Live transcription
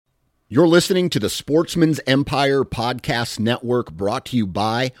You're listening to the Sportsman's Empire Podcast Network, brought to you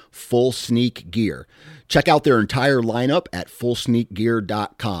by Full Sneak Gear. Check out their entire lineup at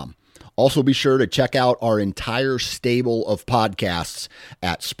fullsneakgear.com. Also be sure to check out our entire stable of podcasts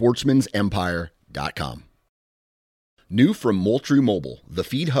at sportsmansempire.com. New from Moultrie Mobile, the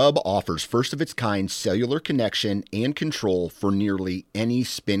Feed Hub offers first-of-its-kind cellular connection and control for nearly any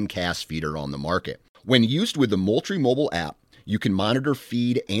spin cast feeder on the market. When used with the Moultrie Mobile app, you can monitor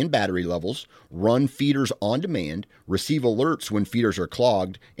feed and battery levels, run feeders on demand, receive alerts when feeders are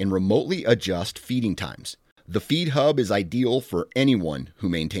clogged, and remotely adjust feeding times. The Feed Hub is ideal for anyone who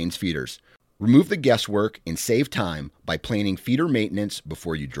maintains feeders. Remove the guesswork and save time by planning feeder maintenance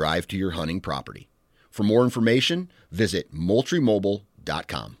before you drive to your hunting property. For more information, visit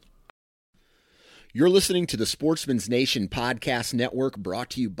MoultrieMobile.com. You're listening to the Sportsman's Nation Podcast Network, brought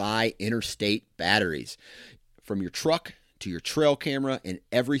to you by Interstate Batteries. From your truck to your trail camera and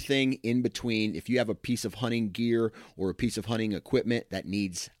everything in between, if you have a piece of hunting gear or a piece of hunting equipment that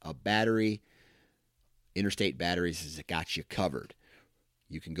needs a battery, Interstate Batteries has got you covered.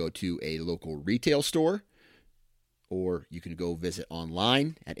 You can go to a local retail store, or you can go visit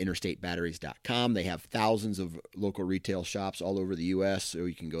online at interstatebatteries.com. They have thousands of local retail shops all over the U.S., so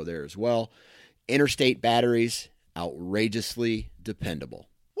you can go there as well. Interstate Batteries, outrageously dependable.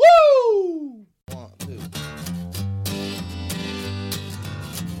 Woo! 1, 2.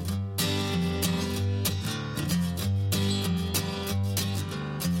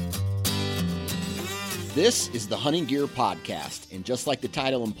 This is the Hunting Gear Podcast, and just like the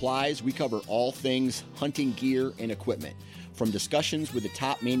title implies, we cover all things hunting gear and equipment, from discussions with the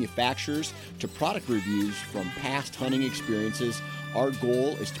top manufacturers to product reviews from past hunting experiences. Our goal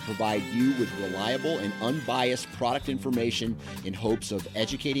is to provide you with reliable and unbiased product information in hopes of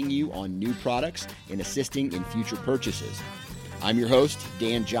educating you on new products and assisting in future purchases. I'm your host,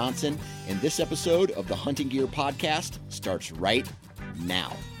 Dan Johnson, and this episode of the Hunting Gear Podcast starts right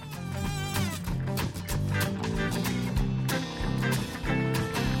now.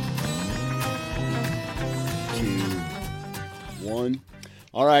 1.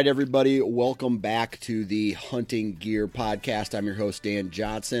 All right, everybody, welcome back to the Hunting Gear Podcast. I'm your host, Dan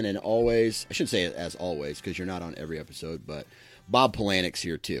Johnson, and always, I should say it as always, because you're not on every episode, but Bob Polanik's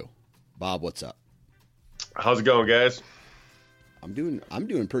here too. Bob, what's up? How's it going, guys? I'm doing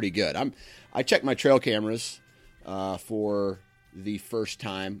pretty good. I checked my trail cameras for the first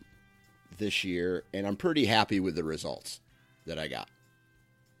time this year, and I'm pretty happy with the results that I got.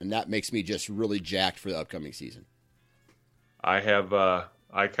 And that makes me just really jacked for the upcoming season. I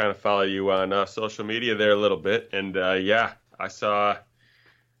kind of follow you on social media there a little bit, and yeah, I saw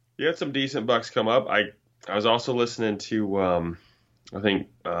you had some decent bucks come up. I was also listening to I think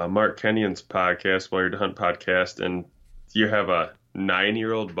Mark Kenyon's podcast, Wired to Hunt podcast, and you have a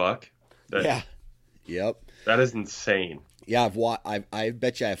 9-year-old buck. Yeah, yep, that is insane. Yeah, I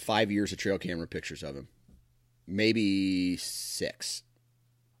bet you I have 5 years of trail camera pictures of him, maybe 6.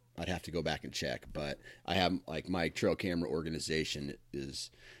 I'd have to go back and check, but I have, like, my trail camera organization is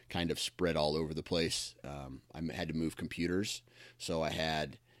kind of spread all over the place. I had to move computers, so I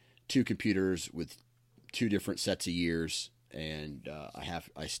had 2 computers with 2 different sets of years, and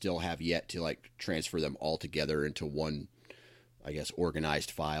I still have yet to, like, transfer them all together into one, I guess,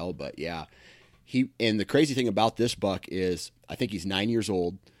 organized file. But yeah, and the crazy thing about this buck is I think he's 9 years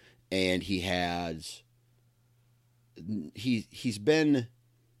old, and he's been.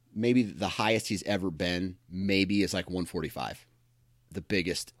 Maybe the highest he's ever been, maybe is like 145. The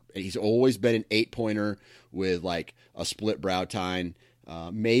biggest. He's always been an 8-pointer with like a split brow tine.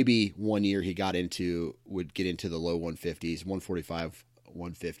 Maybe one year he would get into the low 150s, 145,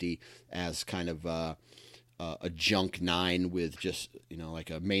 150 as kind of a junk 9 with just, like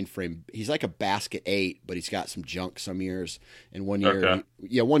a mainframe. He's like a basket 8, but he's got some junk some years. And one year, okay.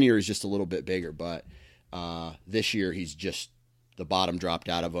 One year is just a little bit bigger, but this year he's just, the bottom dropped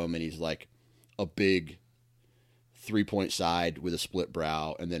out of him, and he's like a big 3-point side with a split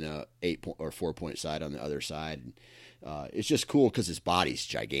brow, and then a 8 or 4-point side on the other side. It's just cool because his body's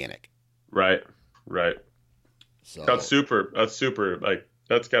gigantic. Right. So That's super. Like,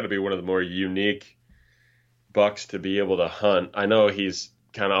 that's got to be one of the more unique bucks to be able to hunt. I know he's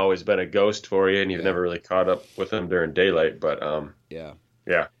kind of always been a ghost for you, and you've never really caught up with him during daylight. But yeah.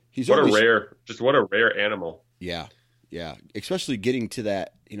 What a rare animal. Yeah, especially getting to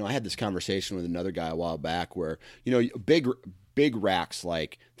that, I had this conversation with another guy a while back where, big racks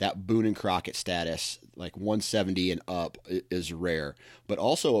like that Boone and Crockett status, like 170 and up, is rare. But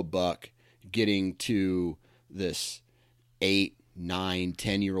also a buck getting to this 8, 9,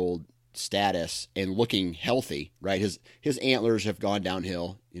 10-year-old status and looking healthy, right? His antlers have gone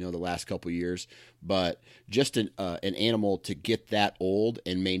downhill, the last couple of years, but just an animal to get that old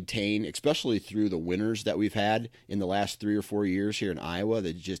and maintain, especially through the winters that we've had in the last 3 or 4 years here in Iowa,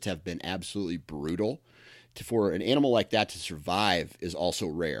 that just have been absolutely brutal. For an animal like that to survive is also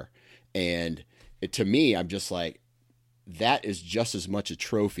rare. And to me, I'm just like, that is just as much a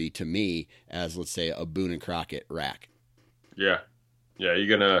trophy to me as, let's say, a Boone and Crockett rack. Yeah. Yeah.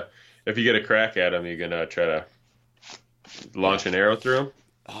 If you get a crack at him, you're going to try to launch an arrow through him.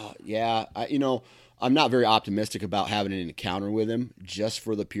 Yeah. I'm not very optimistic about having an encounter with him, just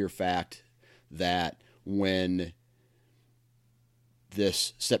for the pure fact that when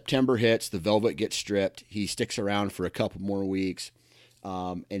this September hits, the velvet gets stripped, he sticks around for a couple more weeks.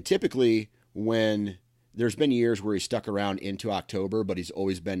 And typically when there's been years where he stuck around into October, but he's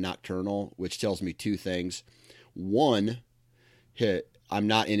always been nocturnal, which tells me two things. One, I'm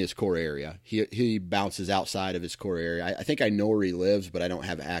not in his core area. He bounces outside of his core area. I think I know where he lives, but I don't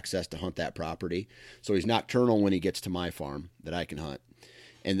have access to hunt that property. So he's nocturnal when he gets to my farm that I can hunt.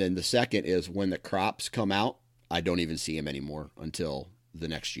 And then the second is when the crops come out, I don't even see him anymore until the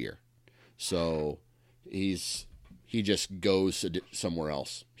next year. So he just goes somewhere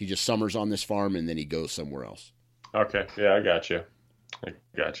else. He just summers on this farm and then he goes somewhere else. Okay. Yeah, I got you.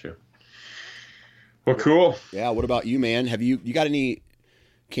 Well, cool. Yeah. What about you, man? Have you got any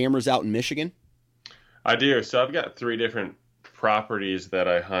cameras out in Michigan? I do. So I've got 3 different properties that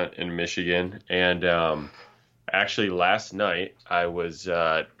I hunt in Michigan. And actually last night I was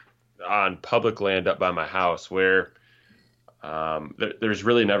on public land up by my house where there's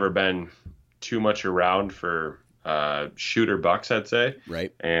really never been too much around for shooter bucks, I'd say.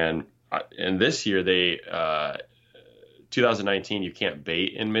 Right. And this year 2019, you can't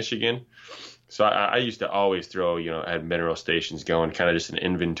bait in Michigan. So I used to always throw, I had mineral stations going, kind of just an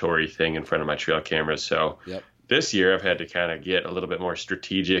inventory thing in front of my trail cameras. So This year I've had to kind of get a little bit more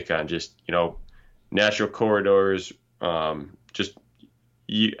strategic on just, natural corridors, just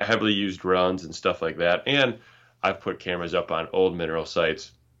heavily used runs and stuff like that. And I've put cameras up on old mineral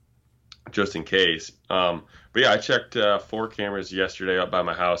sites just in case. But yeah, I checked 4 cameras yesterday up by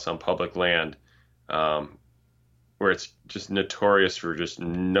my house on public land, where it's just notorious for just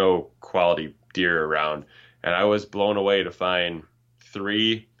no quality deer around. And I was blown away to find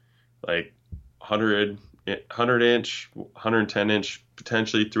 3 like 100 inch, 110 inch,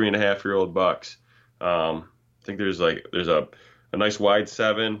 potentially 3.5-year-old bucks. I think there's a nice wide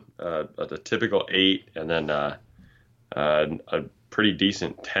 7, a typical 8, and then a pretty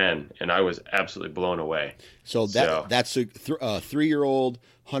decent 10, and I was absolutely blown away. So that's a 3-year-old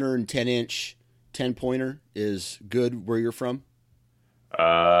 110 inch 10 pointer is good where you're from?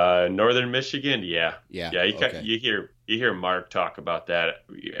 Northern Michigan, yeah. Okay. You hear Mark talk about that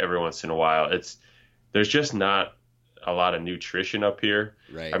every once in a while. There's just not a lot of nutrition up here.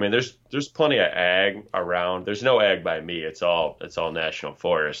 Right. I mean, there's plenty of ag around. There's no ag by me. It's all national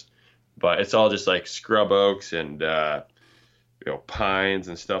forest, but it's all just like scrub oaks and pines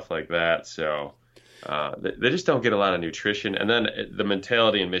and stuff like that. So they just don't get a lot of nutrition. And then the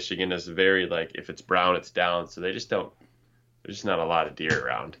mentality in Michigan is very like, if it's brown, it's down. So there's just not a lot of deer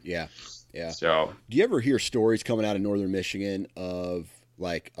around. Yeah. So do you ever hear stories coming out of Northern Michigan of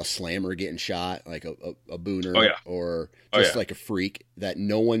like a slammer getting shot, like a booner, or just like a freak that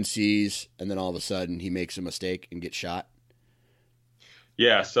no one sees, and then all of a sudden he makes a mistake and gets shot?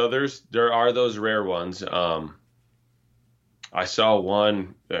 Yeah. So there are those rare ones. I saw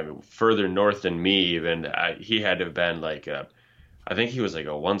one further north than me. Even he had to have been like I think he was like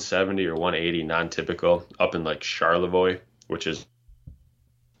a 170 or 180 non-typical up in like Charlevoix, which is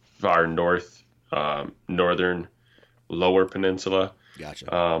far north, northern lower peninsula.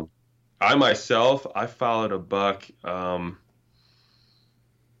 Gotcha. I followed a buck. I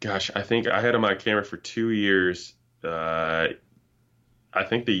think I had him on camera for 2 years. I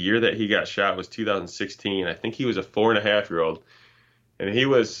think the year that he got shot was 2016. I think he was a 4.5-year-old, and he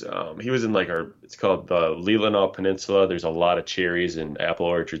was in like it's called the Leelanau Peninsula. There's a lot of cherries and apple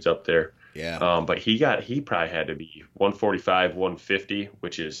orchards up there. Yeah. But he probably had to be 145, 150,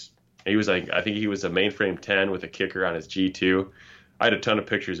 he was like, I think he was a mainframe 10 with a kicker on his G2. I had a ton of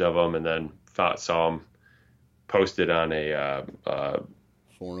pictures of him, and then saw him posted on a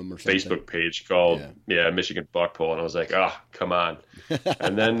forum or something, Facebook page called Michigan Buck Pull, and I was like, come on.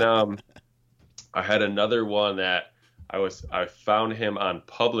 And then I had another one that I found him on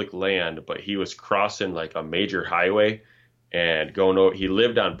public land, but he was crossing like a major highway and going over. He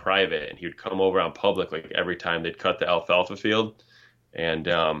lived on private, and he would come over on public like every time they'd cut the alfalfa field. And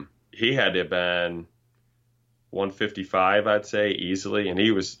he had to have been 155, I'd say easily, and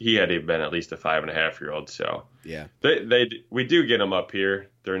he had to have been at least a 5.5-year-old. So Yeah. we do get them up here.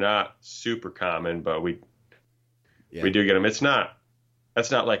 They're not super common, but we do get them. That's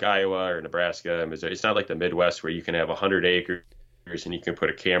not like Iowa or Nebraska, Missouri. It's not like the Midwest where you can have 100 acres and you can put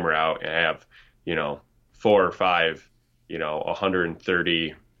a camera out and have 4 or 5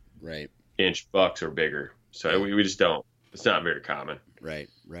 130 Right. inch bucks or bigger. So we just don't. It's not very common. Right.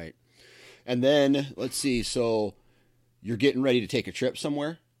 And then let's see. So you're getting ready to take a trip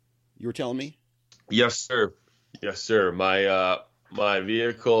somewhere, you were telling me? Yes, sir. My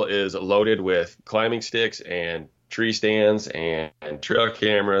vehicle is loaded with climbing sticks and tree stands and trail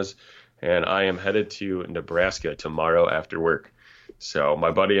cameras, and I am headed to Nebraska tomorrow after work. So my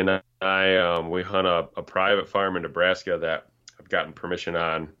buddy and I, we hunt a private farm in Nebraska that I've gotten permission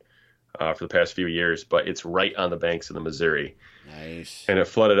on for the past few years, but it's right on the banks of the Missouri. Nice. And it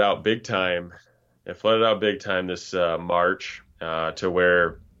flooded out big time. This March to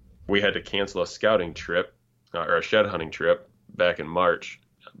where we had to cancel a scouting trip or a shed hunting trip back in March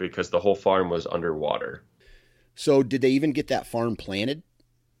because the whole farm was underwater. So did they even get that farm planted?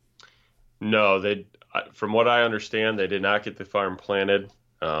 No, from what I understand, they did not get the farm planted.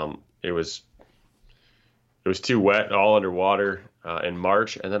 It was too wet, all underwater in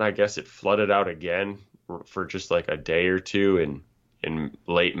March, and then I guess it flooded out again for just like a day or two in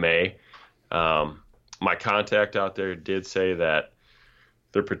late May. My contact out there did say that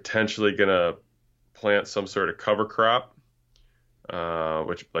they're potentially going to plant some sort of cover crop,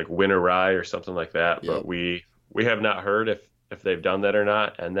 which like winter rye or something like that. Yep. But we have not heard if they've done that or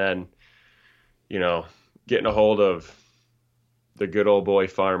not. And then, getting a hold of the good old boy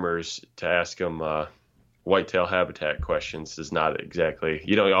farmers to ask them whitetail habitat questions is not exactly,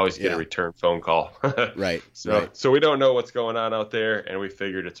 you don't always get a return phone call. Right. So we don't know what's going on out there, and we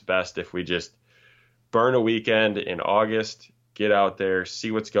figured it's best if we just burn a weekend in August, get out there,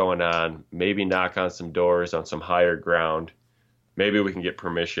 see what's going on, maybe knock on some doors on some higher ground. Maybe we can get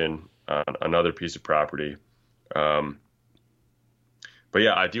permission on another piece of property. But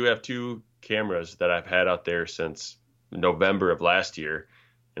yeah, I do have 2 cameras that I've had out there since November of last year,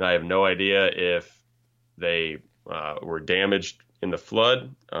 and I have no idea if they were damaged in the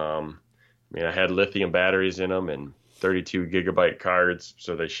flood. I had lithium batteries in them and 32 gigabyte cards,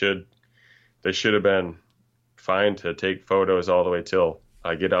 so they should have been fine to take photos all the way till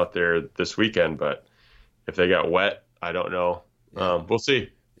I get out there this weekend. But if they got wet, I don't know. Yeah. We'll see.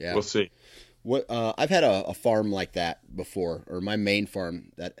 Yeah. We'll see. What I've had a farm like that before, or my main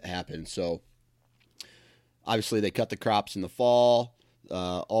farm that happened. So obviously they cut the crops in the fall.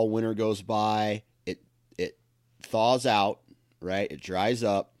 All winter goes by. It thaws out, right? It dries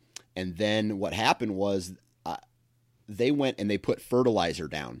up, and then what happened was they went and they put fertilizer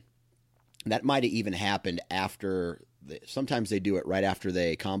down. That might have even happened after. Sometimes they do it right after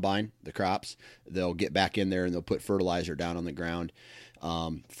they combine the crops. They'll get back in there and they'll put fertilizer down on the ground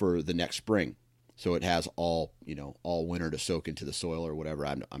for the next spring, so it has all winter to soak into the soil or whatever.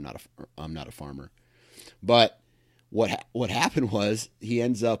 I'm not a farmer, but what happened was he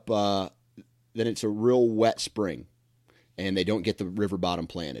ends up then it's a real wet spring, and they don't get the river bottom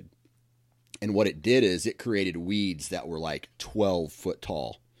planted. And what it did is it created weeds that were like 12 foot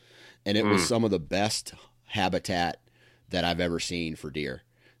tall. And it was some of the best habitat that I've ever seen for deer.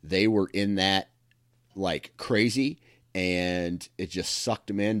 They were in that like crazy, and it just sucked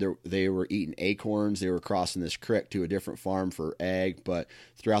them in. They were eating acorns. They were crossing this creek to a different farm for egg. But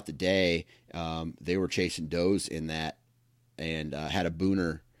throughout the day, they were chasing does in that, and had a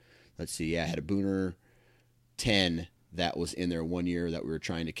Booner. Had a Booner 10 that was in there one year that we were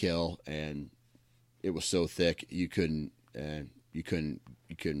trying to kill, and it was so thick you couldn't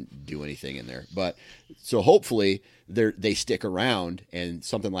do anything in there. But so hopefully they stick around and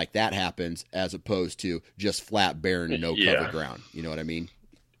something like that happens, as opposed to just flat barren and no cover ground. You know what I mean?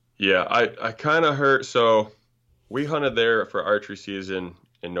 Yeah, I kind of heard. So we hunted there for archery season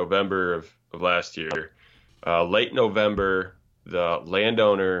in November of last year. Late November, the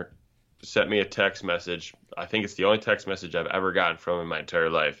landowner sent me a text message. I think it's the only text message I've ever gotten from him in my entire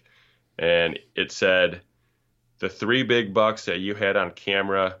life. And it said, the 3 big bucks that you had on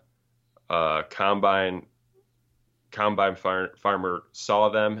camera, combine farmer saw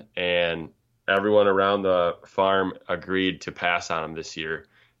them, and everyone around the farm agreed to pass on them this year,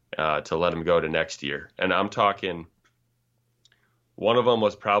 to let them go to next year. And I'm talking, one of them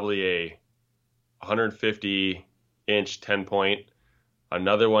was probably a 150 inch 10 point.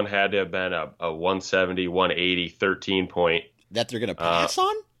 Another one had to have been a 170, 180, 13 point. That they're going to pass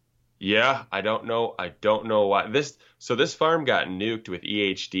on? Yeah, I don't know. I don't know why this farm got nuked with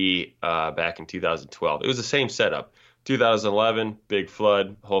EHD back in 2012. It was the same setup. 2011, big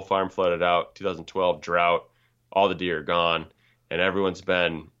flood, whole farm flooded out. 2012, drought, all the deer are gone, and everyone's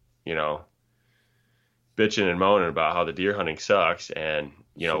been, you know, bitching and moaning about how the deer hunting sucks. And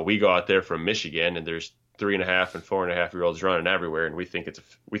we go out there from Michigan, and there's 3.5 and 4.5 year olds running everywhere, and we think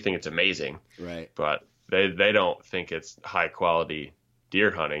it's amazing, Right. but they don't think it's high quality deer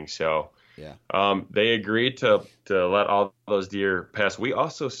hunting. So Yeah. they agreed to let all those deer pass. We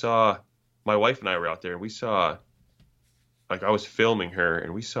also saw, my wife and I were out there, and we saw, like, I was filming her,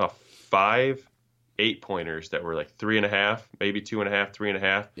 and we saw 5 8-pointers that were like 3.5, maybe 2.5,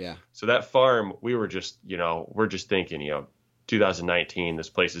 3.5. Yeah. So that farm, we were just, we're just thinking, 2019, this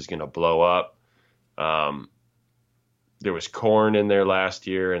place is going to blow up. There was corn in there last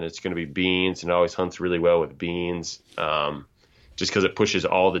year, and it's going to be beans, and it always hunts really well with beans, just because it pushes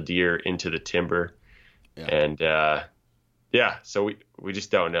all the deer into the timber. Yeah. And so we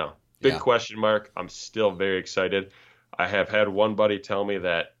just don't know. Big question mark. I'm still very excited. I have had one buddy tell me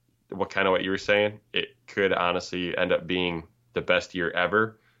that what you were saying, it could honestly end up being the best year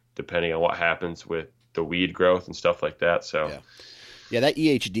ever, depending on what happens with the weed growth and stuff like that. So. Yeah, that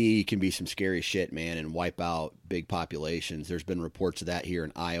EHD can be some scary shit, man, and wipe out big populations. There's been reports of that here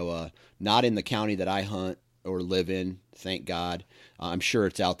in Iowa, not in the county that I hunt or live in, thank God. I'm sure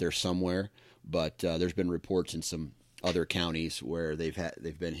it's out there somewhere, but there's been reports in some other counties where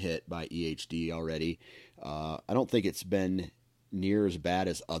they've been hit by EHD already. I don't think it's been near as bad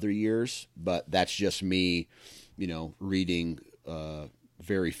as other years, but that's just me, reading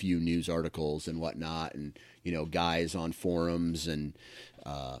very few news articles and whatnot, and guys on forums and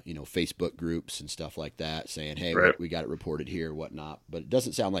Facebook groups and stuff like that saying, hey, right, we got it reported here, whatnot. But it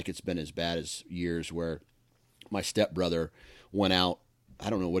doesn't sound like it's been as bad as years where my stepbrother went out. I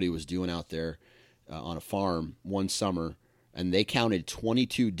don't know what he was doing out there on a farm one summer, and they counted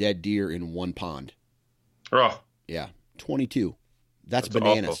 22 dead deer in one pond. Oh, yeah, 22. That's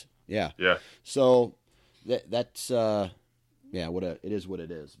bananas. Awful. Yeah. Yeah. So that's it is what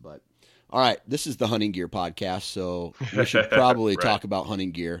it is. But all right, this is the Hunting Gear podcast, so we should probably right. talk about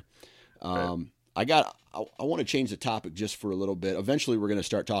hunting gear. I want to change the topic just for a little bit. Eventually, we're going to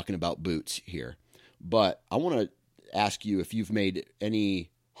start talking about boots here, but I want to ask you if you've made any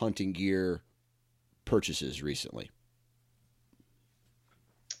hunting gear purchases recently.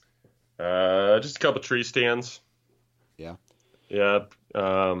 Just a couple tree stands. Yeah. Yeah.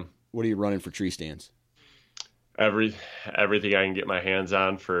 What are you running for tree stands? Everything I can get my hands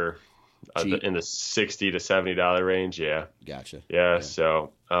on for in the $60 to $70 range. Yeah. Gotcha. Yeah.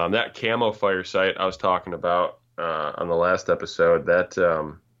 So that Camo Fire site I was talking about on the last episode, that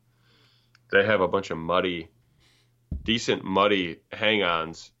they have a bunch of decent muddy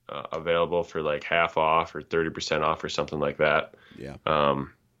hang-ons available for like half off or 30% off or something like that. Yeah.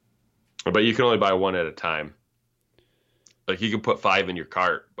 But you can only buy one at a time. Like, you can put 5 in your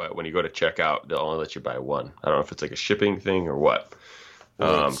cart, but when you go to checkout, they'll only let you buy one. I don't know if it's like a shipping thing or what.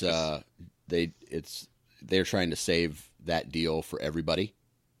 Well, they're trying to save that deal for everybody.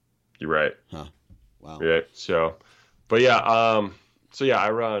 You're right. Huh. Wow. Right. So, but yeah.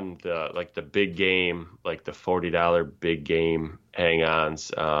 I run the big game, like the $40 big game hang-ons,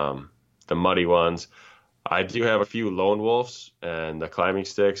 the muddy ones. I do have a few Lone Wolves and the climbing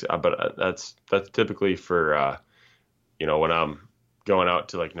sticks, but that's typically for when I'm going out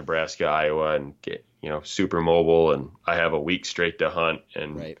to like Nebraska, Iowa, and get super mobile, and I have a week straight to hunt,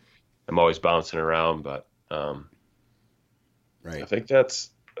 and right. I'm always bouncing around. But right. I think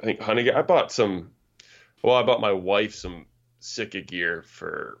hunting. I bought my wife some Sitka gear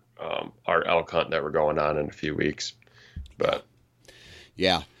for our elk hunt that we're going on in a few weeks. But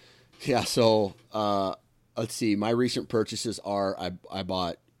yeah. So let's see. My recent purchases are I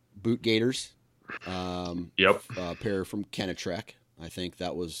bought boot gaiters. Yep. A pair from Kenetrek. I think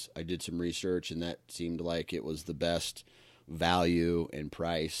I did some research, and that seemed like it was the best value and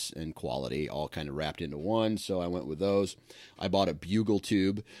price and quality all kind of wrapped into one. So I went with those. I bought a bugle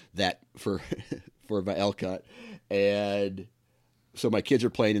tube that for my elk hunt, and so my kids are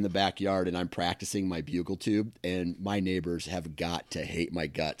playing in the backyard, and I'm practicing my bugle tube, and my neighbors have got to hate my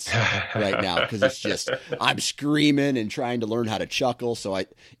guts right now because it's just I'm screaming and trying to learn how to chuckle. So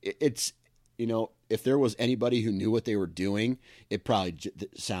it's if there was anybody who knew what they were doing, it probably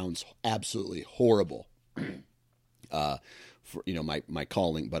sounds absolutely horrible for my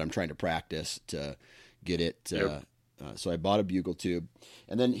calling. But I'm trying to practice to get it. Yep. So I bought a bugle tube,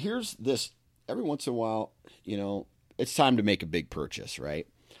 and then here's this. Every once in a while, it's time to make a big purchase, right?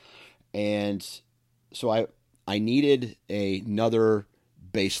 And so I needed another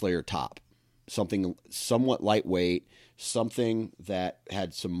base layer top, something somewhat lightweight, something that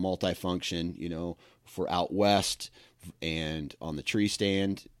had some multifunction, for out west and on the tree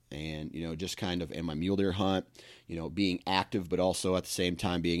stand, and just kind of in my mule deer hunt, being active, but also at the same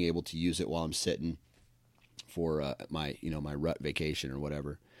time being able to use it while I'm sitting for my my rut vacation or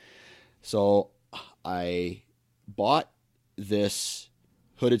whatever. So I bought this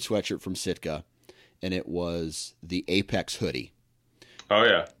hooded sweatshirt from Sitka, and it was the Apex hoodie. Oh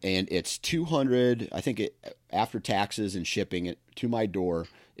yeah. And it's $200. I think after taxes and shipping it to my door,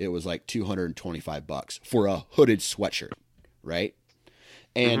 it was like $225 for a hooded sweatshirt, right?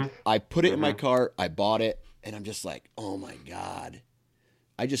 And I put it in my cart. I bought it, and I'm just like, oh my god,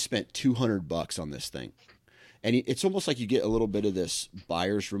 I just spent $200 on this thing. And it's almost like you get a little bit of this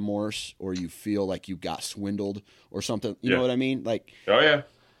buyer's remorse, or you feel like you got swindled or something. You know what I mean? Like, oh yeah.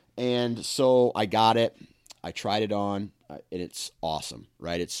 And so I got it. I tried it on, and it's awesome,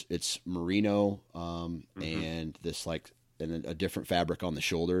 right? It's merino, and this and a different fabric on the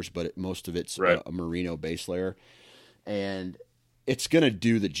shoulders, but most of it's a merino base layer, and it's gonna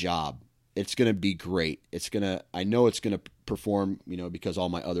do the job. It's gonna be great. I know it's gonna perform, because all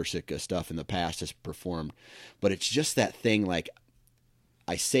my other Sitka stuff in the past has performed, but it's just that thing. Like,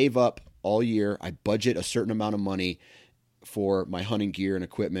 I save up all year, I budget a certain amount of money for my hunting gear and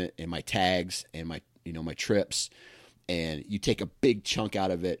equipment and my tags and my my trips, and you take a big chunk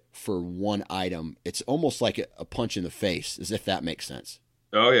out of it for one item. It's almost like a punch in the face, as if that makes sense.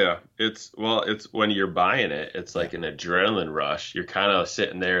 Oh yeah. It's when you're buying it, it's like an adrenaline rush. You're kind of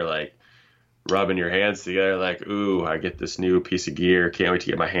sitting there like rubbing your hands together like, ooh, I get this new piece of gear. Can't wait to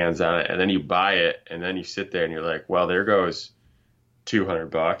get my hands on it. And then you buy it, and then you sit there and you're like, well, there goes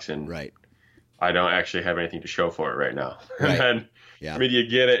 $200, and right. I don't actually have anything to show for it right now. Right. And yeah. I mean, you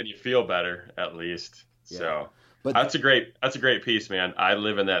get it and you feel better at least. Yeah. So but that's a great piece, man. I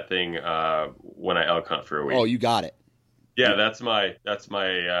live in that thing when I elk hunt for a week. Oh, you got it. Yeah, that's my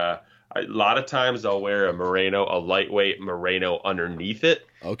a lot of times I'll wear a lightweight merino underneath it.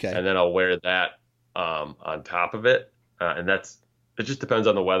 Okay. And then I'll wear that on top of it. And it just depends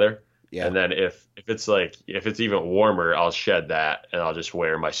on the weather. Yeah. And then if it's even warmer, I'll shed that and I'll just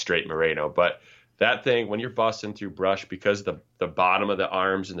wear my straight merino. But that thing, when you're busting through brush, because the bottom of the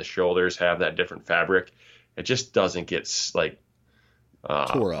arms and the shoulders have that different fabric, it just doesn't get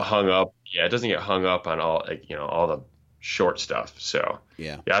hung up. Yeah, it doesn't get hung up on all all the short stuff. So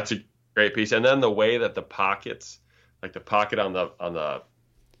yeah, it's a great piece. And then the way that the pockets, like the pocket on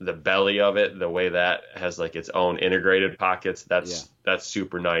the belly of it, the way that has like its own integrated pockets, that's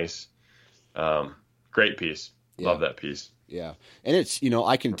super nice. Great piece. Love that piece. Yeah. And it's,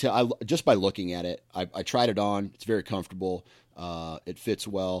 I can tell just by looking at it, I tried it on. It's very comfortable. It fits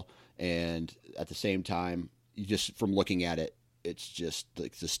well. And at the same time, you just, from looking at it, it's just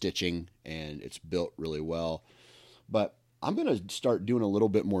like the stitching, and it's built really well. But I'm going to start doing a little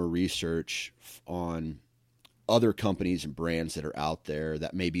bit more research on other companies and brands that are out there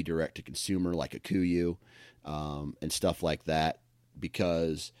that may be direct to consumer, like a KUIU, and stuff like that,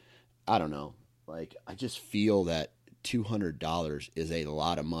 because I don't know, like, I just feel that $200 is a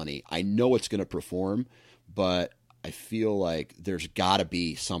lot of money. I know it's going to perform, but I feel like there's got to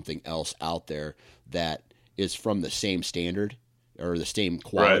be something else out there that is from the same standard or the same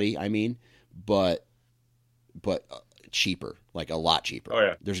quality. Right. I mean, but cheaper, like a lot cheaper. Oh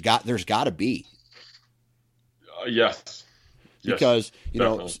yeah. There's got to be. Yes. Because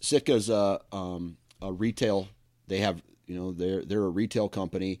Sitka's a retail. They have they're a retail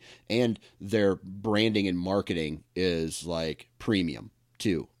company, and their branding and marketing is like premium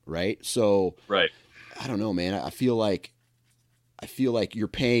too, right? So right. I don't know, man. I feel like you're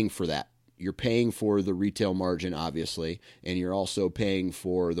paying for that. You're paying for the retail margin, obviously, and you're also paying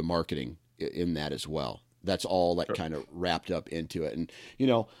for the marketing in that as well. That's all like kind of wrapped up into it. And,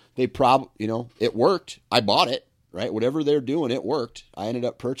 they it worked. I bought it, right? Whatever they're doing, it worked. I ended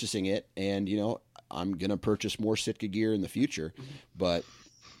up purchasing it, and, I'm going to purchase more Sitka gear in the future. Mm-hmm. But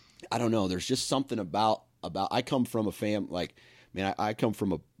I don't know. There's just something about I come from a I come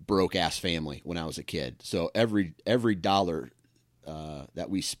from a broke ass family when I was a kid. So every dollar that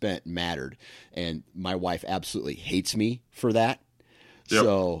we spent mattered, and my wife absolutely hates me for that. Yep.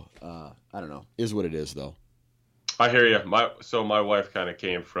 So I don't know. Is what it is, though. I hear you. My wife kind of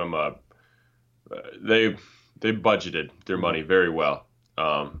came from they budgeted their money very well,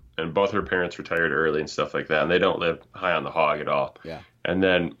 and both her parents retired early and stuff like that, and they don't live high on the hog at all. Yeah. And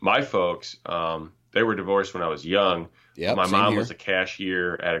then my folks, they were divorced when I was young. Yep, my mom was a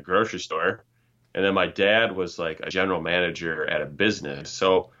cashier at a grocery store, and then my dad was like a general manager at a business.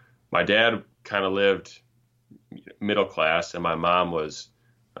 So my dad kind of lived middle class, and my mom was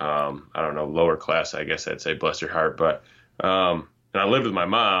I don't know, lower class, I guess I'd say, bless her heart. But and I lived with my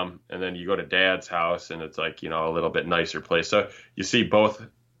mom, and then you go to dad's house, and it's like, a little bit nicer place. So you see both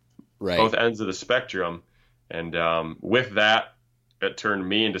ends of the spectrum. And with that, it turned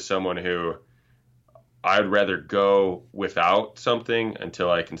me into someone who I'd rather go without something until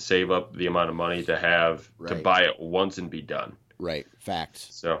I can save up the amount of money to have to buy it once and be done. Right. Facts.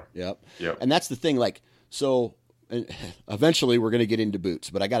 So, yep. And that's the thing. Like, so eventually we're going to get into boots,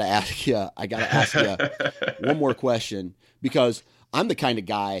 but I got to ask you one more question, because I'm the kind of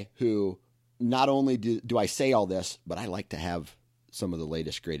guy who not only do I say all this, but I like to have some of the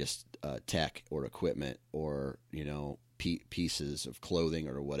latest, greatest tech or equipment or, pieces of clothing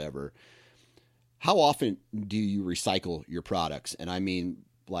or whatever. How often do you recycle your products? And I mean,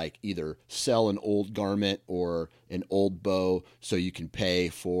 like, either sell an old garment or an old bow so you can pay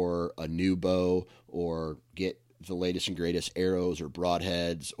for a new bow, or get the latest and greatest arrows or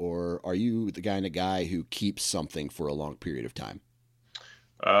broadheads, or are you the kind of guy who keeps something for a long period of time?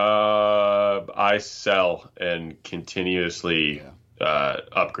 I sell and continuously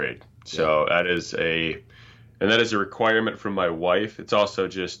upgrade. So that is a requirement from my wife. It's also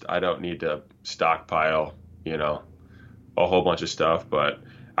just, I don't need to stockpile, a whole bunch of stuff. But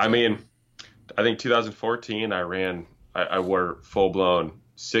I mean, I think 2014, I wore full blown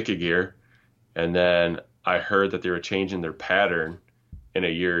Sitka gear, and then I heard that they were changing their pattern in a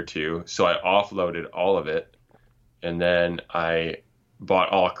year or two. So I offloaded all of it, and then I bought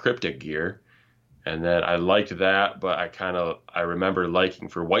all Cryptic gear. And then I liked that, but I remember liking,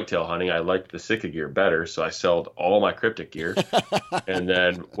 for whitetail hunting, I liked the Sitka gear better. So I sold all my Cryptic gear and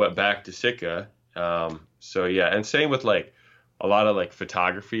then went back to Sitka. So yeah. And same with like a lot of like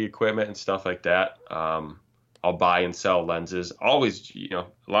photography equipment and stuff like that. I'll buy and sell lenses. Always, a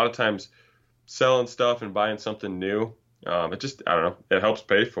lot of times selling stuff and buying something new. It just, I don't know, it helps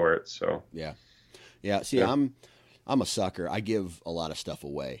pay for it. So yeah. See, yeah. I'm a sucker. I give a lot of stuff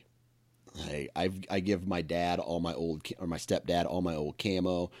away. I give my dad my stepdad all my old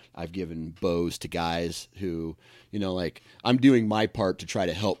camo. I've given bows to guys who, like, I'm doing my part to try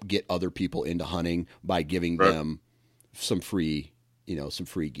to help get other people into hunting by giving them some free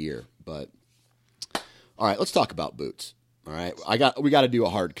gear. But all right, let's talk about boots. All right. We got to do a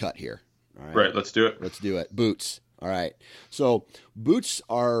hard cut here. All right. Right. Let's do it. Boots. All right. So boots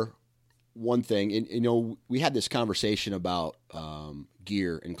are one thing, and, we had this conversation about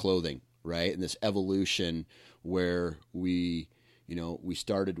gear and clothing, right? And this evolution where we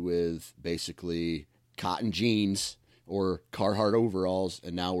started with basically cotton jeans or Carhartt overalls,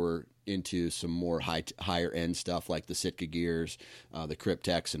 and now we're into some more higher end stuff like the Sitka gears, the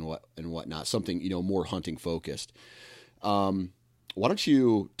Cryptex and whatnot, something, more hunting focused. Why don't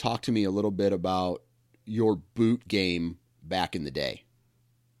you talk to me a little bit about your boot game back in the day?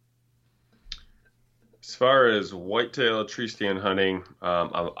 As far as whitetail tree stand hunting,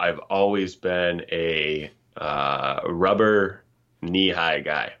 I've always been a rubber knee-high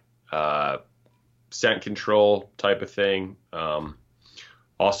guy, scent control type of thing.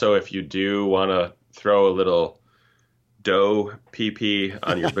 Also, if you do want to throw a little doe PP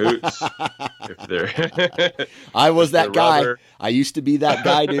on your boots, if they're I was that guy. Rubber. I used to be that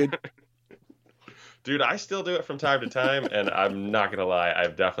guy, dude. Dude, I still do it from time to time, and I'm not going to lie,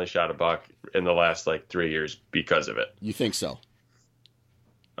 I've definitely shot a buck in the last, 3 years because of it. You think so?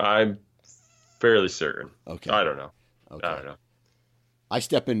 I'm fairly certain. Okay. I don't know. Okay. I don't know.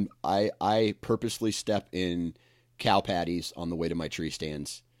 I purposely step in cow patties on the way to my tree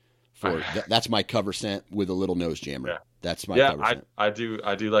stands. That's my cover scent with a little nose jammer. Yeah. That's my cover scent. I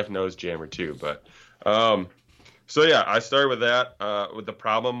do like nose jammer too, but so yeah, I started with that. With the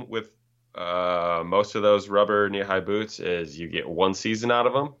problem with most of those rubber knee-high boots is you get one season out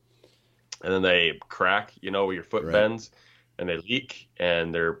of them, and then they crack, where your foot bends, and they leak,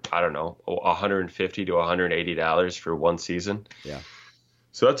 and they're, I don't know, $150 to $180 for one season. Yeah.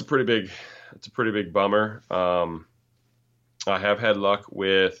 So that's a pretty big bummer. I have had luck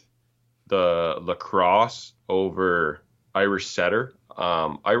with the Lacrosse over Irish Setter.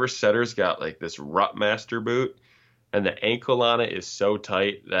 Irish Setter's got this Rutmaster boot, and the ankle on it is so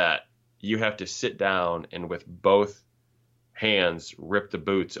tight that you have to sit down and with both hands rip the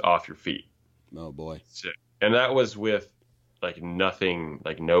boots off your feet. Oh boy. And that was with nothing,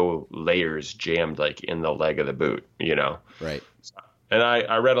 no layers jammed in the leg of the boot, Right. And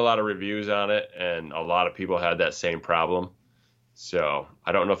I read a lot of reviews on it, and a lot of people had that same problem. So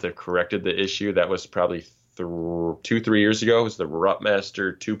I don't know if they've corrected the issue. That was probably 2-3 years ago. It was the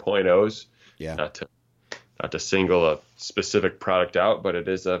Rutmaster 2.0s. Yeah. Not to single a specific product out, but it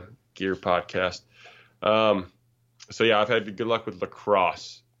is a gear podcast. So yeah, I've had good luck with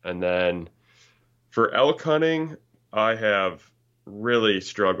lacrosse. And then for elk hunting, I have really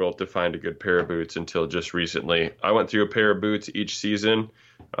struggled to find a good pair of boots until just recently. I went through a pair of boots each season.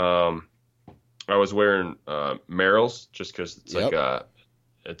 I was wearing Merrell's just because it's Yep. like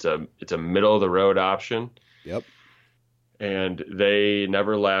it's a middle of the road option, Yep. and they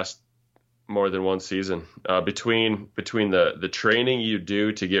never last more than one season. Between the training you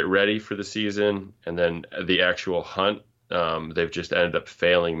do to get ready for the season and then the actual hunt, they've just ended up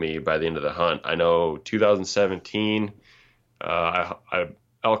failing me by the end of the hunt. I know 2017, I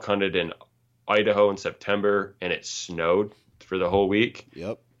elk hunted in Idaho in September, and it snowed for the whole week.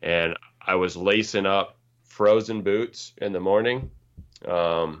 Yep. And I was lacing up frozen boots in the morning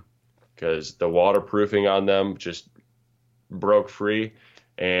because the waterproofing on them just broke free.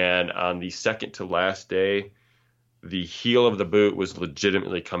 And on the second to last day, the heel of the boot was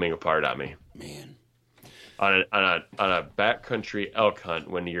legitimately coming apart on me. Man. On a backcountry elk hunt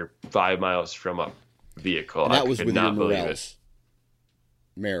when you're 5 miles from a vehicle. And that was could with not your believe Merrell's.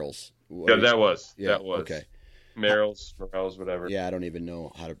 Merrell's. Yeah, that was. Yeah, That was. okay. Merrell's, whatever. Yeah, I don't even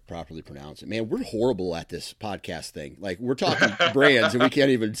know how to properly pronounce it. Man, we're horrible at this podcast thing. Like we're talking brands and we can't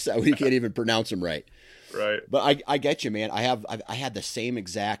even pronounce them right. Right. But I get you, man. I had the same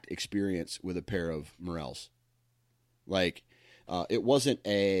exact experience with a pair of Merrell's. Like it wasn't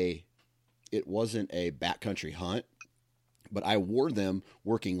a backcountry hunt, but I wore them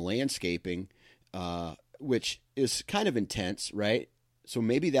working landscaping, which is kind of intense, right? So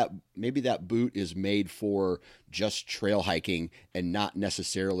maybe that boot is made for just trail hiking and not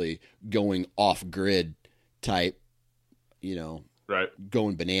necessarily going off grid type, Right.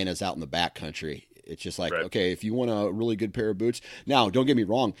 going bananas out in the backcountry. It's just like, Right. okay, if you want a really good pair of boots. Now, don't get me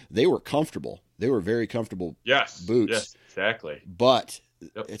wrong, they were comfortable. They were very comfortable Yes. boots. Yes, exactly. But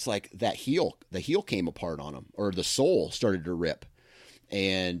Yep. it's like the heel came apart on them, or the sole started to rip.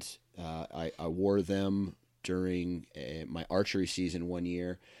 And I wore them during my archery season one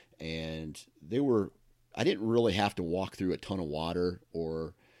year, and I didn't really have to walk through a ton of water,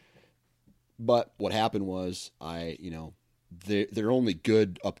 but what happened was they're only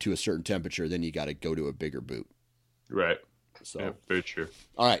good up to a certain temperature. Then you got to go to a bigger boot. Right. So, Yeah, very true.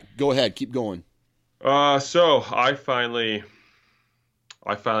 all right, go ahead, keep going. So I finally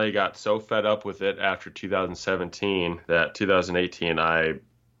got so fed up with it after 2017 that 2018 I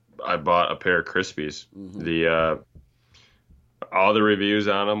bought a pair of Crispies. Mm-hmm. All the reviews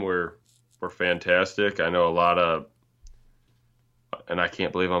on them were fantastic. I know a lot of, and I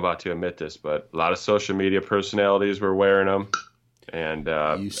can't believe I'm about to admit this, but a lot of social media personalities were wearing them, and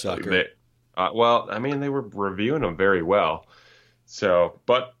You sucker. well, I mean, they were reviewing them very well. So,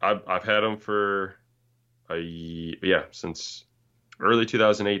 but I've had them for since early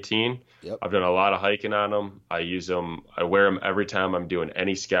 2018. Yep. I've done a lot of hiking on them. I use them. I wear them every time I'm doing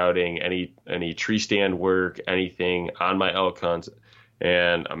any scouting, any tree stand work, anything on my elk hunts.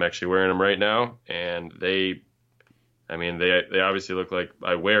 And I'm actually wearing them right now. And they obviously look like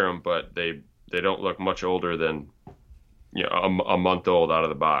I wear them, but they don't look much older than a month old out of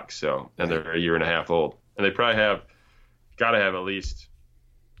the box. So, and they're a year and a half old, and they probably got to have at least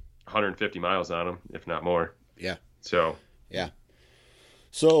 150 miles on them, if not more. Yeah. So. Yeah.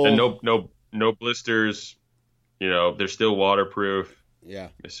 So And no blisters, they're still waterproof. yeah.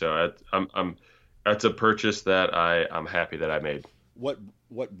 So that's a purchase that I'm happy that I made. What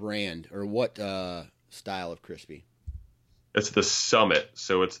brand or what style of Crispy? It's the Summit.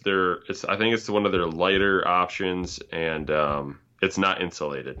 So I think it's one of their lighter options, and it's not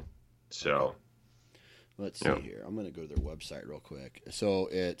insulated. So let's see here. I'm going to go to their website real quick. So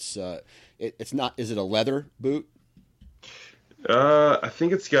it's not. Is it a leather boot? I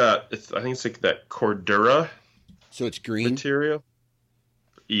think it's like that Cordura So it's green. material.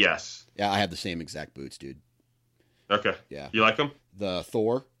 Yes. Yeah, I have the same exact boots, dude. Okay. Yeah. You like them? The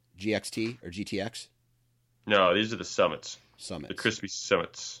Thor GXT or GTX No, these are the Summits. Summits. The Crispy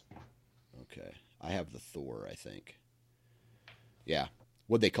Summits. Okay, I have the Thor. I think. Yeah.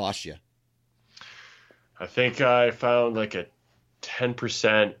 What'd they cost you? I think I found like a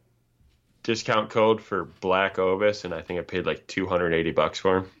 10% discount code for Black Ovis, and I think I paid like $280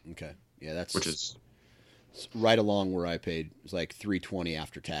 for them. Okay. Yeah, that's Which is right along where I paid. It was like $320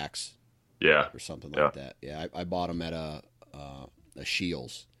 after tax. Yeah. Or something like that. Yeah, I bought them at a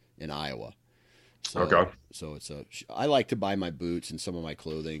Shields in Iowa. So, Okay. So I like to buy my boots and some of my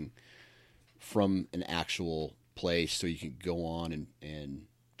clothing from an actual place, so you can go on and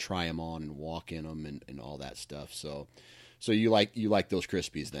try them on and walk in them and all that stuff. So you like those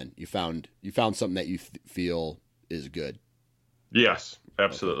Crispies then? You found something that you feel is good. Yes,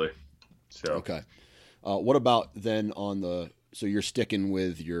 absolutely. Okay. What about then so you're sticking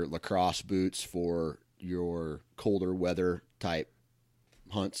with your lacrosse boots for your colder weather type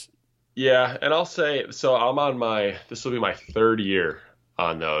hunts? Yeah, and I'll say so. This will be my third year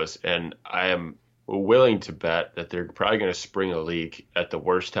on those, and I am willing to bet that they're probably going to spring a leak at the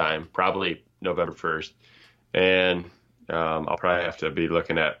worst time, probably November 1st, and I'll probably have to be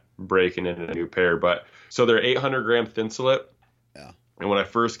looking at breaking in a new pair. But so they're 800-gram Thinsulate. Yeah. And when I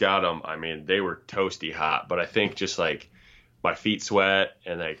first got them, I mean, they were toasty hot, but I think just like my feet sweat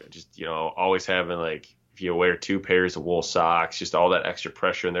and like just, always having like, if you wear two pairs of wool socks, just all that extra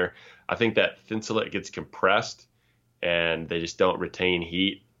pressure in there. I think that Thinsulate gets compressed and they just don't retain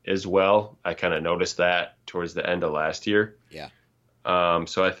heat as well. I kind of noticed that towards the end of last year. Yeah.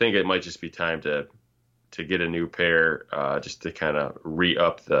 So I think it might just be time to get a new pair, just to kind of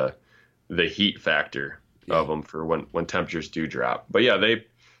re-up the heat factor of them for when temperatures do drop. But yeah,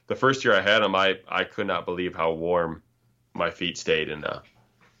 the first year I had them, I could not believe how warm my feet stayed in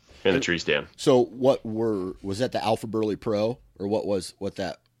the tree stand. So was that the Alpha Burley Pro, or what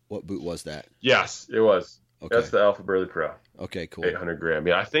boot was that? Yes, it was. Okay. That's the Alpha Burley Pro. Okay, cool. 800 gram.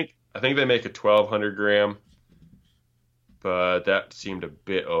 Yeah, I think they make a 1200 gram, but that seemed a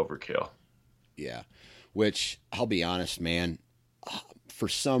bit overkill. Yeah, which I'll be honest, man, for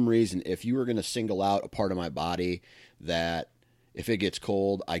some reason, if you were going to single out a part of my body that if it gets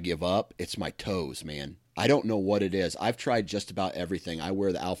cold, I give up, it's my toes, man. I don't know what it is. I've tried just about everything. I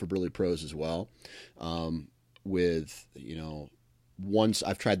wear the Alpha Burley Pros as well. I've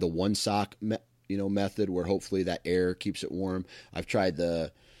tried the one sock, method where hopefully that air keeps it warm. I've tried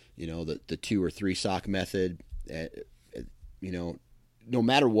the 2 or 3 sock method. No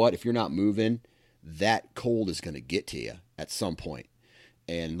matter what, if you're not moving, that cold is going to get to you at some point.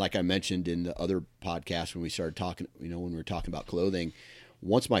 And like I mentioned in the other podcast when we started talking, when we were talking about clothing,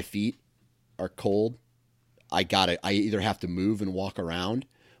 once my feet are cold, I either have to move and walk around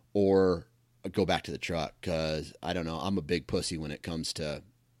or go back to the truck, because I don't know, I'm a big pussy when it comes to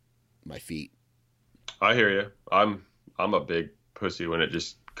my feet. I hear you. I'm a big pussy when it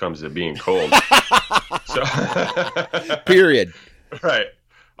just comes to being cold. So Period. Right.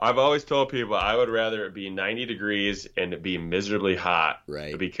 I've always told people I would rather it be 90 degrees and it be miserably hot.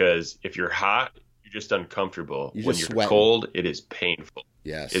 Right. Because if you're hot, you're just uncomfortable. When you're sweating. Cold, it is painful.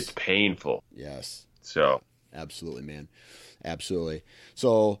 Yes. It's painful. Yes. So. Absolutely, man. Absolutely.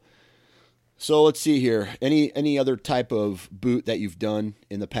 So let's see here. Any other type of boot that you've done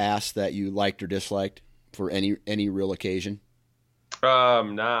in the past that you liked or disliked for any real occasion?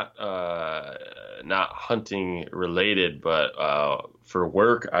 Not hunting related, but for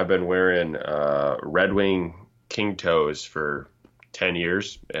work, I've been wearing Red Wing King Toes for 10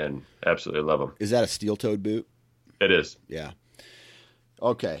 years and absolutely love them. Is that a steel-toed boot? It is. Yeah.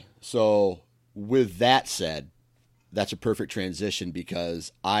 Okay. So with that said, that's a perfect transition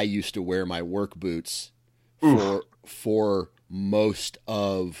because I used to wear my work boots for most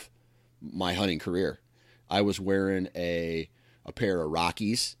of my hunting career. I was wearing a pair of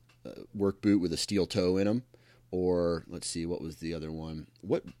Rockies, work boot with a steel toe in them, or let's see, what was the other one?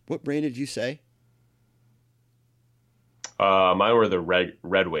 What brand did you say? Mine were the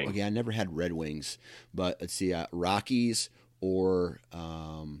Red Wing. Okay, I never had Red Wings, but let's see, Rockies or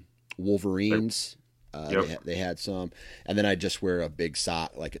Wolverines. Yep. They had some, and then I just wear a big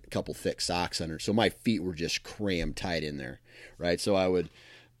sock, like a couple thick socks under, so my feet were just crammed tight in there, right? So I would,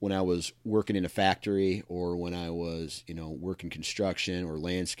 when I was working in a factory or when I was, working construction or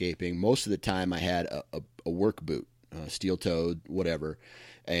landscaping, most of the time I had a work boot, steel-toed, whatever,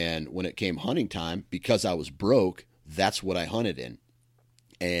 and when it came hunting time, because I was broke, that's what I hunted in,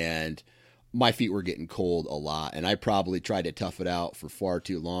 and my feet were getting cold a lot, and I probably tried to tough it out for far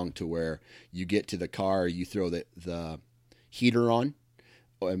too long to where you get to the car, you throw the heater on,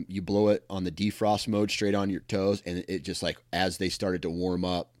 you blow it on the defrost mode straight on your toes, and it just like, as they started to warm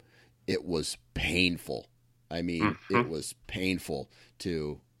up, it was painful. I mean, It was painful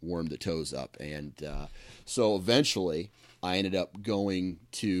to warm the toes up. And so eventually I ended up going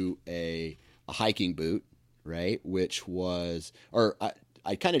to a hiking boot, right, which was, or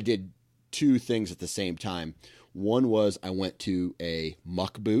I kind of did two things at the same time. One was I went to a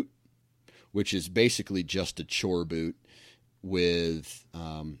muck boot, which is basically just a chore boot with,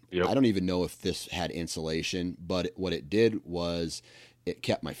 I don't even know if this had insulation, but what it did was it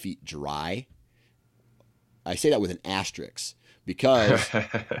kept my feet dry. I say that with an asterisk because,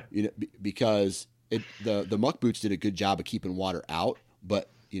 because the muck boots did a good job of keeping water out,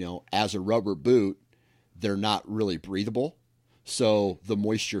 but as a rubber boot, they're not really breathable. So the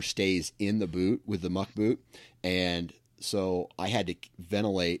moisture stays in the boot with the muck boot. And So I had to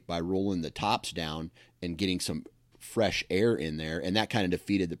ventilate by rolling the tops down and getting some fresh air in there. And that kind of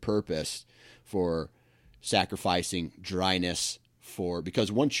defeated the purpose for sacrificing dryness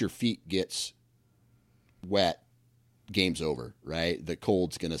because once your feet gets wet, game's over, right? The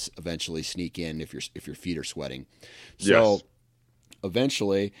cold's going to eventually sneak in if your feet are sweating. So Yes.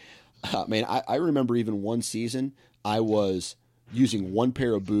 eventually, man, I remember even one season I was using one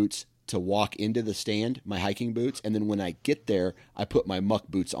pair of boots to walk into the stand, my hiking boots, and then when I get there, I put my muck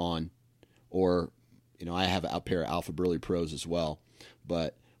boots on, or I have a pair of Alpha Burley Pros as well,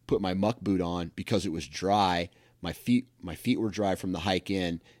 but put my muck boot on because it was dry. My feet were dry from the hike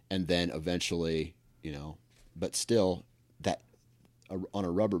in, and then eventually, but still, that on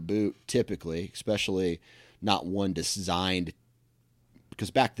a rubber boot, typically, especially not one designed, because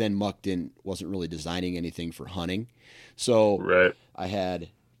back then Muck wasn't really designing anything for hunting, so Right. I had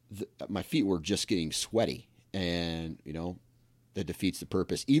my feet were just getting sweaty, and that defeats the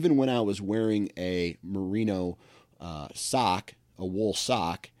purpose. Even when I was wearing a merino sock, a wool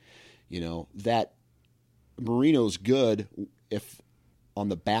sock, that merino's good if on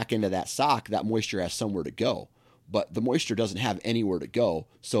the back end of that sock, that moisture has somewhere to go. But the moisture doesn't have anywhere to go,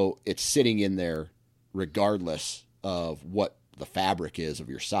 so it's sitting in there regardless of what the fabric is of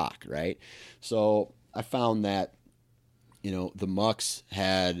your sock, right? So I found that, the mucks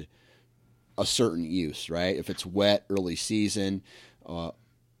had a certain use, right? If it's wet early season,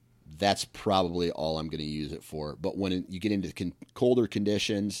 that's probably all I'm going to use it for. But when you get into colder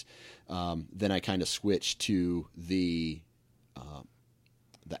conditions, then I kind of switch to the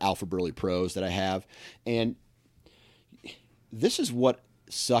Alpha Burley Pros that I have. And this is what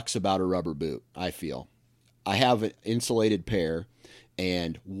sucks about a rubber boot, I feel. I have an insulated pair,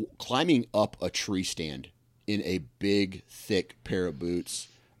 and climbing up a tree stand in a big, thick pair of boots,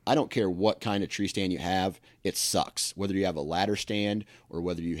 I don't care what kind of tree stand you have, it sucks. Whether you have a ladder stand or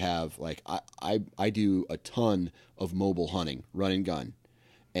whether you have, like, I do a ton of mobile hunting, run and gun.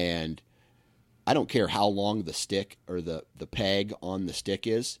 And I don't care how long the stick or the peg on the stick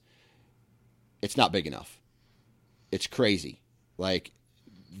is, it's not big enough. It's crazy. Like,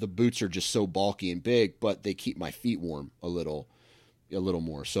 the boots are just so bulky and big, but they keep my feet warm a little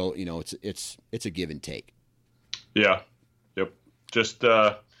more. So, it's a give and take. Yeah. Yep. Just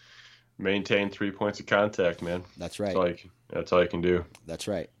maintain 3 points of contact, man. That's right. That's all you can do. That's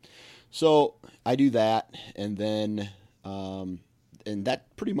right. So I do that, and then and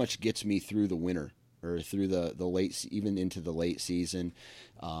that pretty much gets me through the winter, or through the late, even into the late season.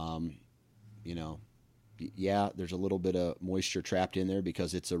 Yeah, there's a little bit of moisture trapped in there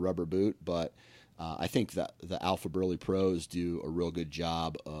because it's a rubber boot, but I think that the Alpha Burley Pros do a real good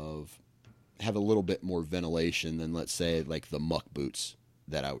job of have a little bit more ventilation than, let's say, like the Muck boots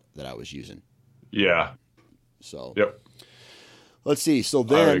that I was using. Yeah. So. Yep. Let's see. So I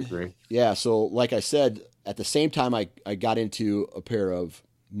then, would agree. yeah. So like I said, at the same time I got into a pair of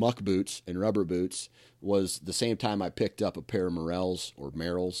Muck boots and rubber boots was the same time I picked up a pair of Merrells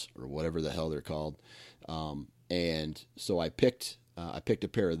or whatever the hell they're called. And so I picked a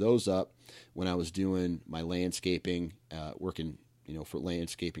pair of those up when I was doing my landscaping, working, for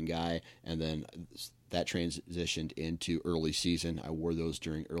landscaping guy. And then that transitioned into early season. I wore those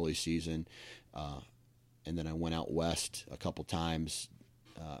during early season. And then I went out west a couple times,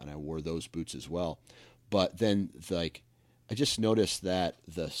 and I wore those boots as well. But then, I just noticed that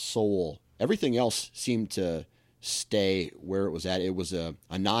the sole, everything else seemed to stay where it was at. It was a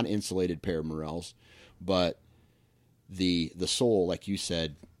non-insulated pair of Merrells, but the sole, like you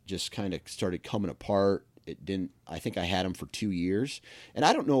said, just kind of started coming apart. It didn't. I think I had them for 2 years, and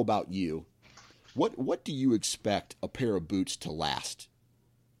I don't know about you. What do you expect a pair of boots to last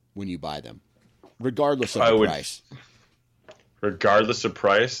when you buy them? Regardless of the price. Regardless of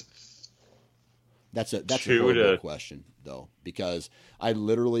price? That's a horrible question, though, because I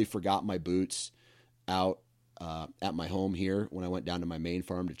literally forgot my boots out at my home here when I went down to my main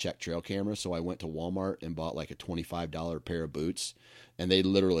farm to check trail cameras. So I went to Walmart and bought like a $25 pair of boots, and they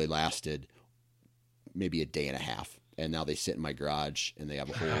literally lasted maybe a day and a half. And now they sit in my garage, and they have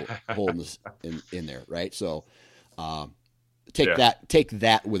a hole in there, right? So take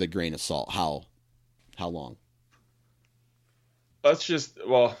that with a grain of salt. How long? Let's just,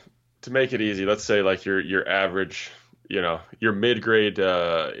 to make it easy, let's say like your average, your mid-grade,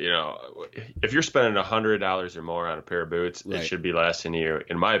 if you're spending $100 or more on a pair of boots, right, it should be lasting you,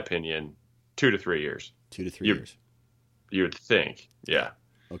 in my opinion, 2 to 3 years. 2 to 3 years. You would think, yeah.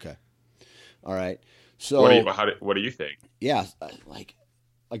 Okay. All right. So what do you think? Yeah, like,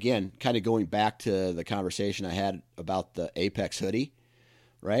 again, kind of going back to the conversation I had about the Apex hoodie.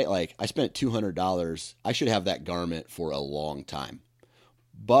 right? Like I spent $200. I should have that garment for a long time.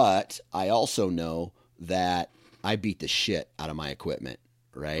 But I also know that I beat the shit out of my equipment,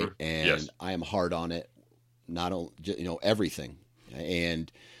 right? And Yes. I am hard on it, not only, everything.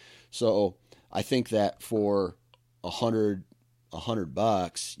 And so I think that for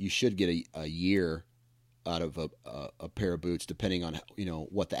 $100, you should get a year out of a pair of boots, depending on,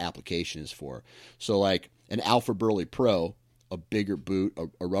 what the application is for. So like an Alpha Burley Pro, a bigger boot,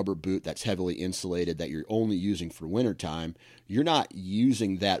 a rubber boot that's heavily insulated that you're only using for wintertime, you're not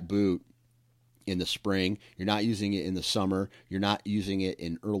using that boot in the spring. You're not using it in the summer. You're not using it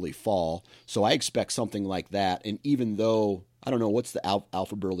in early fall. So I expect something like that. And even though, I don't know, what's the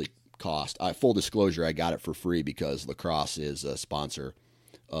Alpha Burley cost? Full disclosure, I got it for free because Lacrosse is a sponsor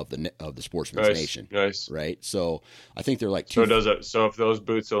of the Sportsman's Nation. Nice. Right? So I think they're like so if those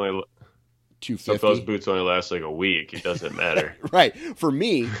boots only... $250. So if those boots only last like a week, it doesn't matter. Right. For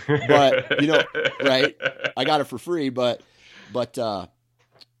me, but right. I got it for free, but on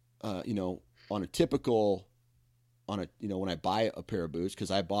a typical, when I buy a pair of boots, cause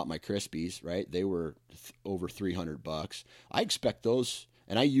I bought my Crispies, right? They were over $300. I expect those,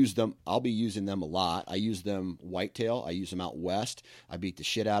 and I use them. I'll be using them a lot. I use them whitetail. I use them out west. I beat the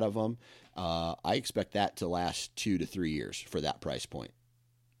shit out of them. I expect that to last 2 to 3 years for that price point.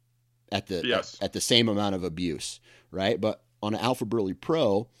 At the same amount of abuse, right? But on an Alpha Burley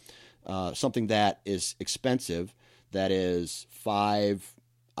Pro, something that is expensive, that is I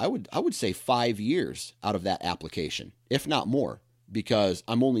would say 5 years out of that application, if not more, because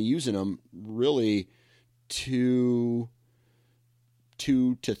I'm only using them really 2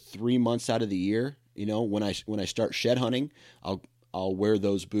 to 3 months out of the year. When I start shed hunting, I'll wear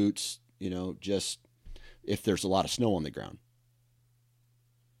those boots, just if there's a lot of snow on the ground.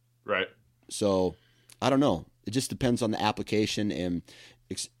 Right. So I don't know. It just depends on the application, and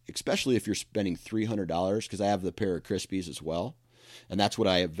especially if you're spending $300, because I have the pair of Crispies as well. And that's what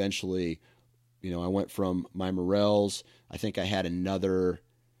I eventually, I went from my Morels. I think I had another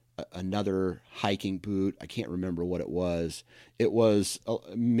hiking boot. I can't remember what it was. It was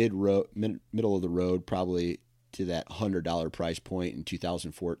middle of the road, probably to that $100 price point in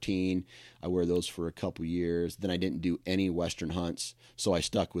 2014. I wear those for a couple years. Then I didn't do any Western hunts, so I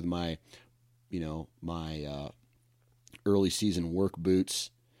stuck with my early season work boots,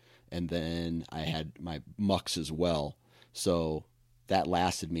 and then I had my mucks as well. So that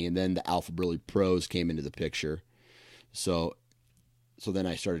lasted me, and then the Alpha Burley Pros came into the picture. So then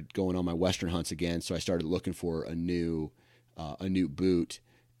I started going on my Western hunts again. So I started looking for a new boot,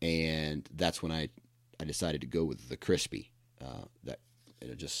 and that's when I decided to go with the Crispy.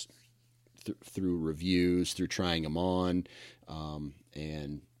 Just through reviews, through trying them on,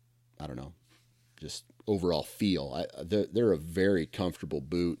 and I don't know, just overall feel. They're a very comfortable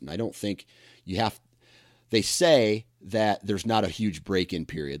boot, and I don't think you have. They say that there's not a huge break-in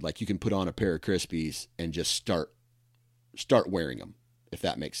period. Like you can put on a pair of Crispies and just start wearing them, if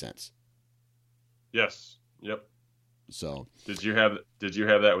that makes sense. Yes. Yep. So did you have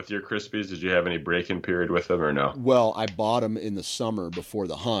that with your Crispies? Did you have any break-in period with them or no? Well, I bought them in the summer before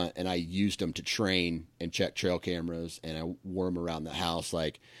the hunt, and I used them to train and check trail cameras, and I wore them around the house.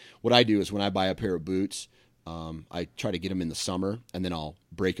 Like what I do is when I buy a pair of boots, I try to get them in the summer, and then I'll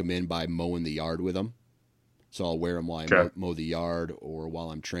break them in by mowing the yard with them. So I'll wear them while I mow the yard or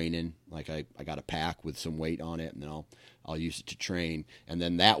while I'm training. Like I got a pack with some weight on it, and then I'll use it to train, and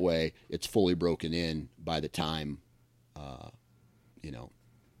then that way it's fully broken in by the time.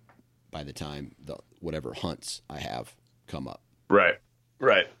 The whatever hunts I have come up. Right.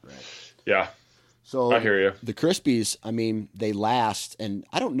 Yeah. So I hear you. The Crispies, I mean, they last, and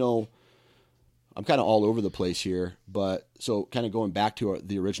I don't know, I'm kind of all over the place here, but so kind of going back to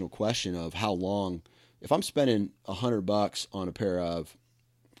the original question of how long, if I'm spending $100 on a pair of,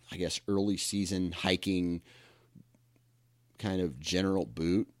 I guess, early season hiking kind of general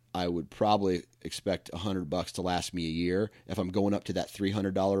boot, I would probably expect $100 to last me a year. If I'm going up to that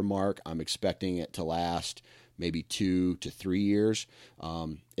 $300 mark, I'm expecting it to last maybe 2 to 3 years.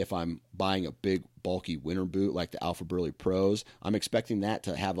 If I'm buying a big bulky winter boot like the Alpha Burley Pros, I'm expecting that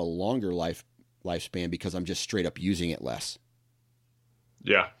to have a longer lifespan because I'm just straight up using it less.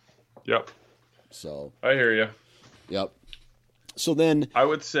 Yeah. Yep. So I hear you. Yep. So then I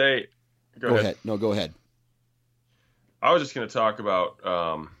would say, go ahead. No, go ahead. I was just going to talk about,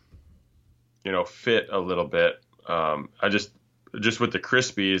 fit a little bit. I just with the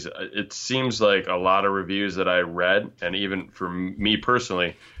Crispies, it seems like a lot of reviews that I read, and even for me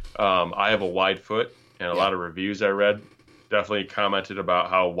personally, I have a wide foot, and a lot of reviews I read definitely commented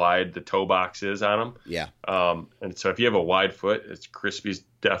about how wide the toe box is on them. Yeah. And so if you have a wide foot, it's Crispy's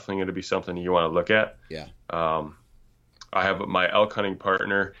definitely going to be something you want to look at. Yeah. I have my elk hunting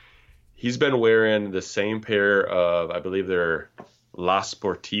partner. He's been wearing the same pair of, I believe they're Las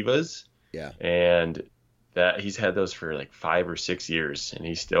Sportivas. Yeah. And that he's had those for like 5 or 6 years, and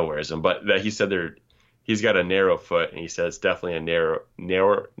he still wears them. But that he said he's got a narrow foot, and he says definitely a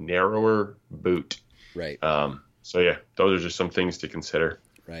narrower boot. Right. So yeah, those are just some things to consider.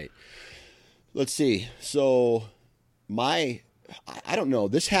 Right. Let's see. So I don't know.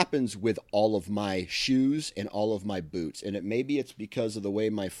 This happens with all of my shoes and all of my boots, and maybe it's because of the way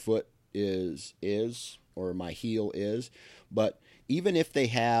my foot is or my heel is, but even if they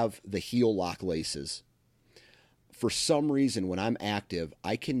have the heel lock laces, for some reason when I'm active,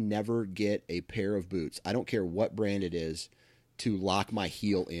 I can never get a pair of boots, I don't care what brand it is, to lock my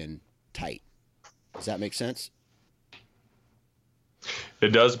heel in tight. Does that make sense? It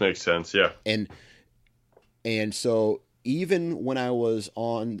does make sense, yeah. And so even when I was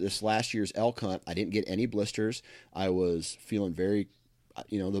on this last year's elk hunt, I didn't get any blisters. I was feeling very,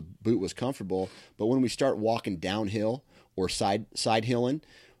 the boot was comfortable. But when we start walking downhill or side hilling,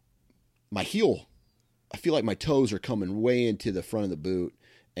 my heel, I feel like my toes are coming way into the front of the boot.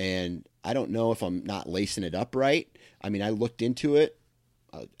 And I don't know if I'm not lacing it up right. I mean, I looked into it,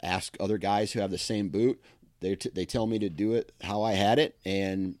 asked other guys who have the same boot. They tell me to do it how I had it.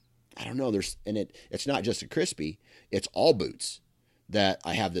 And I don't know. It's not just a Crispy. It's all boots that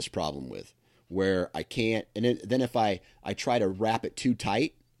I have this problem with, where I can't. And then if I try to wrap it too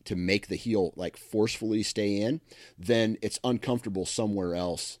tight to make the heel like forcefully stay in, then it's uncomfortable somewhere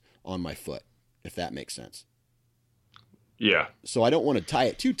else on my foot, if that makes sense. Yeah. So I don't want to tie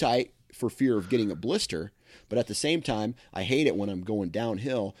it too tight for fear of getting a blister, but at the same time, I hate it when I'm going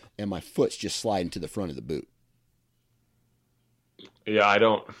downhill and my foot's just sliding to the front of the boot. Yeah,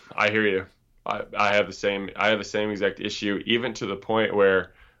 I hear you. I have the same exact issue, even to the point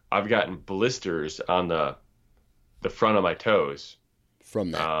where I've gotten blisters on the front of my toes.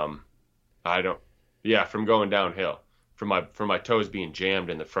 From that. From going downhill. From my toes being jammed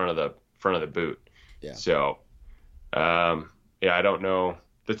in the front of the boot. Yeah. So I don't know.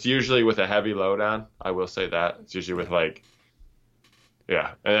 That's usually with a heavy load on. I will say that. It's usually with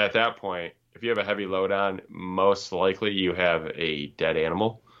and at that point, if you have a heavy load on, most likely you have a dead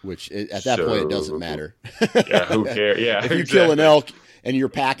animal. Which at that point, it doesn't matter. Yeah, who cares? Yeah, if you kill an elk and you're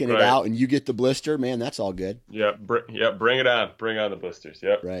packing it out and you get the blister, man, that's all good. Yeah, bring it on. Bring on the blisters.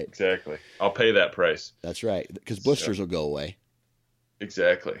 Yep, right. Exactly. I'll pay that price. That's right, because blisters will go away.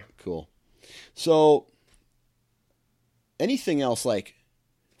 Exactly. Cool. So, anything else, like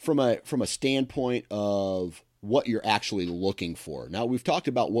from a standpoint of what you're actually looking for? Now we've talked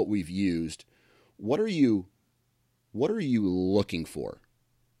about what we've used. What are you looking for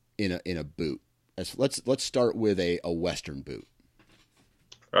in a boot? Let's start with a Western boot.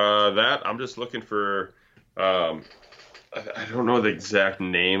 That I'm just looking for. I don't know the exact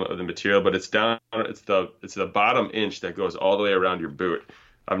name of the material, but it's the bottom inch that goes all the way around your boot.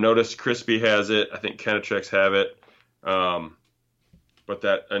 I've noticed Crispy has it. I think Kenetreks have it. But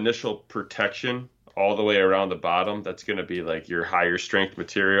that initial protection all the way around the bottom, that's going to be like your higher strength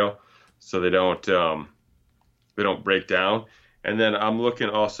material, so they don't break down. And then I'm looking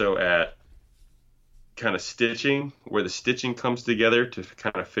also at kind of stitching, where the stitching comes together, to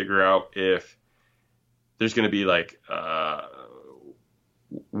kind of figure out if there's going to be like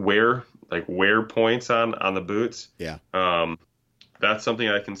wear points on the boots. Yeah. That's something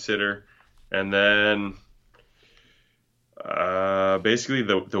I consider. And then basically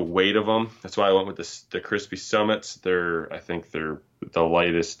the weight of them. That's why I went with the Crispy Summits. I think they're the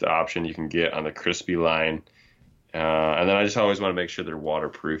lightest option you can get on the Crispy line. And then I just always want to make sure they're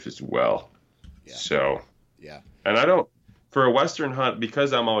waterproof as well. Yeah. So, yeah. And for a Western hunt,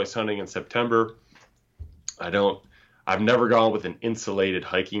 because I'm always hunting in September, I've never gone with an insulated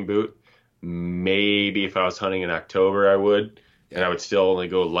hiking boot. Maybe if I was hunting in October, I would, and I would still only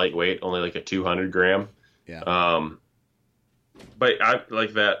go lightweight, only like a 200 gram. Yeah. But I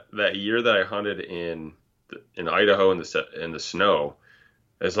like that year that I hunted in Idaho in the snow.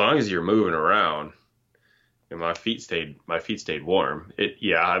 As long as you're moving around, and my feet stayed warm.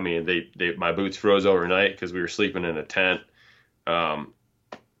 I mean, my boots froze overnight because we were sleeping in a tent. And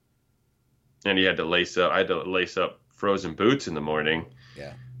you had to lace up. I had to lace up frozen boots in the morning.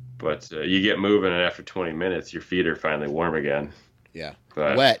 Yeah. But you get moving, and after 20 minutes, your feet are finally warm again. Yeah.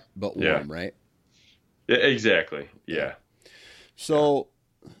 But, wet but warm, right? Yeah, exactly. Yeah. So,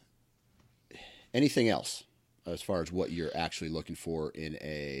 anything else as far as what you're actually looking for in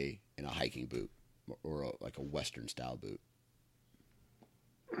a hiking boot or like a Western style boot?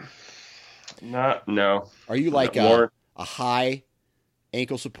 Not no. Are you like More. a high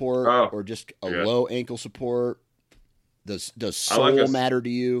ankle support Oh, or just a yeah. low ankle support? Does I like sole a matter to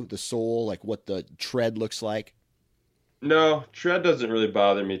you? The sole, like what the tread looks like? no. Tread doesn't really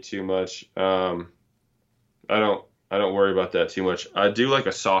bother me too much. I don't worry about that too much. I do like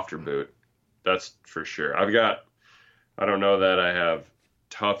a softer boot. That's for sure. I don't know that I have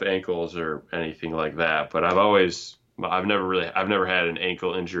tough ankles or anything like that, but I've never had an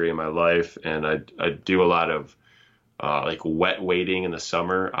ankle injury in my life, and I do a lot of like wet wading in the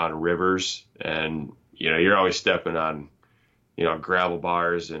summer on rivers, and you're always stepping on gravel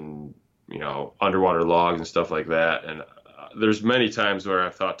bars and underwater logs and stuff like that, and there's many times where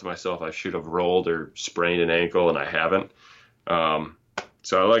I've thought to myself I should have rolled or sprained an ankle, and I haven't. Um,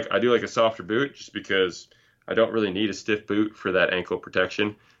 so I do like a softer boot just because I don't really need a stiff boot for that ankle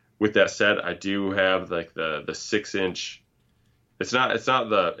protection. With that said, I do have like the 6 inch. It's not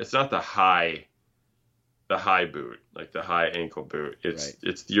the high boot, like the high ankle boot. Right.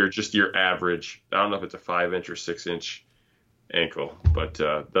 It's your average. I don't know if it's a 5 inch or 6 inch ankle, but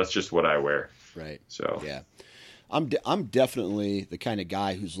that's just what I wear. Right. So Yeah. I'm definitely the kind of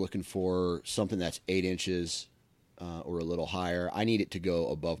guy who's looking for something that's 8 inches or a little higher. I need it to go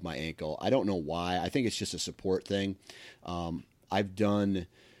above my ankle. I don't know why. I think it's just a support thing. Um, I've done.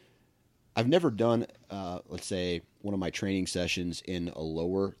 I've never done, let's say, one of my training sessions in a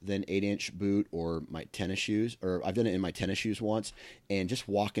lower than 8 inch boot or my tennis shoes, or I've done it in my tennis shoes once, and just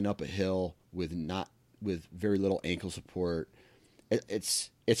walking up a hill with very little ankle support.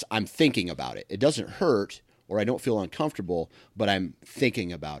 I'm thinking about it. It doesn't hurt, or I don't feel uncomfortable, but I'm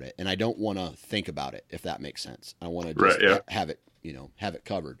thinking about it, and I don't want to think about it, if that makes sense. I want to just right, yeah, have it, have it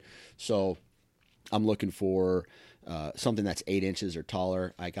covered. So I'm looking for something that's 8 inches or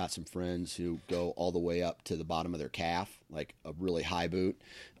taller. I got some friends who go all the way up to the bottom of their calf, like a really high boot.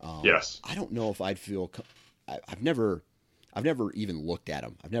 yes, I don't know if I'd feel. I've never even looked at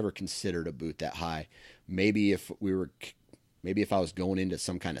them. I've never considered a boot that high. Maybe if I was going into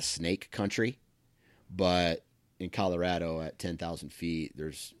some kind of snake country, but in Colorado at 10,000 feet,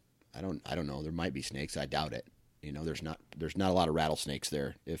 I don't know. There might be snakes. I doubt it. There's not a lot of rattlesnakes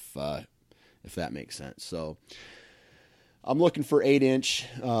there, if that makes sense. So I'm looking for 8 inch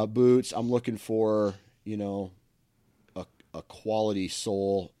boots. I'm looking for, a quality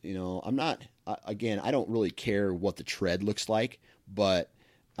sole. I'm not, again, I don't really care what the tread looks like, but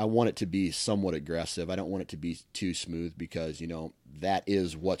I want it to be somewhat aggressive. I don't want it to be too smooth because, that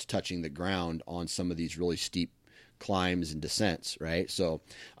is what's touching the ground on some of these really steep climbs and descents, right? So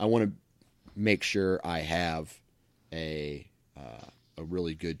I want to make sure I have a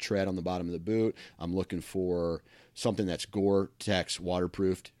really good tread on the bottom of the boot. I'm looking for something that's Gore-Tex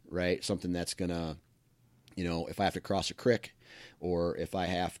waterproofed, right? Something that's gonna, if I have to cross a creek or if I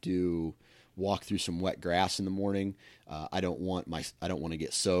have to walk through some wet grass in the morning, I don't want to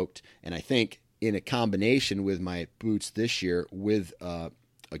get soaked. And I think in a combination with my boots this year with a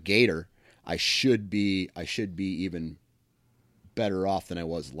gaiter, I should be even better off than I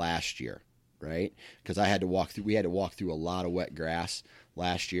was last year. Right, because we had to walk through a lot of wet grass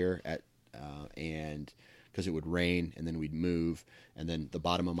last year and because it would rain and then we'd move and then the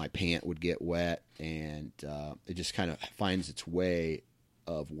bottom of my pant would get wet and it just kind of finds its way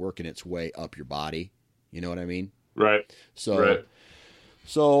of working its way up your body. You know what I mean? right, So, right.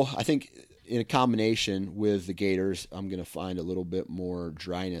 so I think in a combination with the gaiters, I'm going to find a little bit more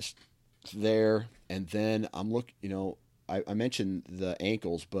dryness there, and then I mentioned the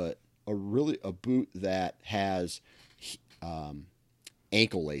ankles, but a boot that has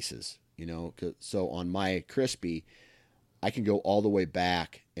ankle laces, so on my Crispy, I can go all the way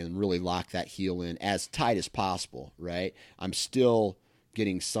back and really lock that heel in as tight as possible, right? I'm still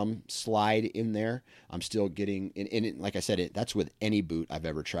getting some slide in there. I'm still getting, and like I said, that's with any boot I've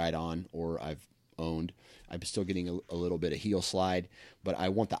ever tried on or I've owned. I'm still getting a little bit of heel slide, but I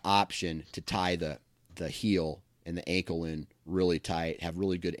want the option to tie the heel and the ankle in really tight, have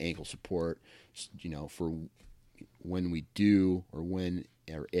really good ankle support, for when we do or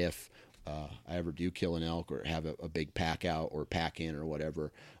if I ever do kill an elk or have a big pack out or pack in or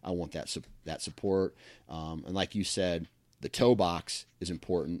whatever. I want that support. And like you said, the toe box is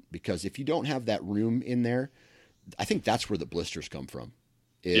important because if you don't have that room in there, I think that's where the blisters come from.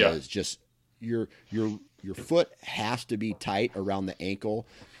 Just your foot has to be tight around the ankle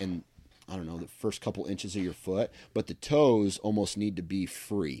and I don't know, the first couple inches of your foot, but the toes almost need to be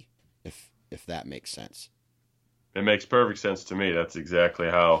free, if that makes sense. It makes perfect sense to me. That's exactly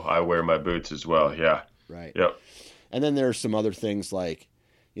how I wear my boots as well. Yeah. Right. Yep. And then there's some other things like,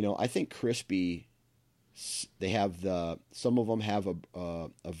 I think Crispy They have some of them have a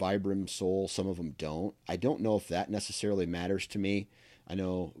Vibram sole, some of them don't. I don't know if that necessarily matters to me. I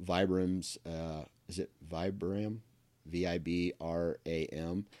know Vibram's, is it Vibram?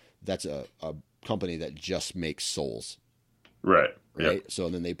 Vibram. That's a company that just makes soles. Right. Right. Yep. So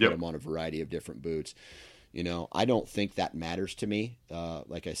then they put them on a variety of different boots. I don't think that matters to me.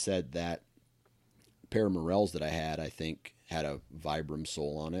 Like I said, that pair of Morels that I had, I think had a Vibram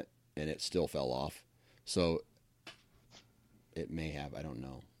sole on it, and it still fell off. So it may have, I don't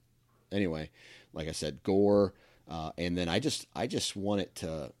know. Anyway, like I said, Gore, and then I just want it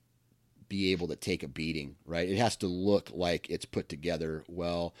to be able to take a beating, right? It has to look like it's put together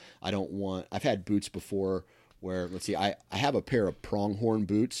well. I've had boots before where, let's see, I have a pair of pronghorn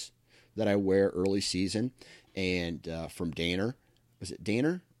boots that I wear early season, and from Danner. Was it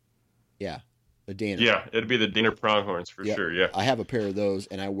Danner? Yeah. A Danner. Yeah, it'd be the Danner pronghorns for sure. Yeah, I have a pair of those,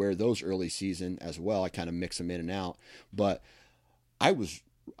 and I wear those early season as well. I kind of mix them in and out, but I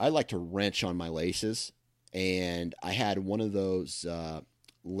like to wrench on my laces, and I had one of those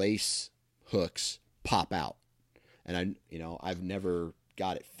lace hooks pop out, and I've never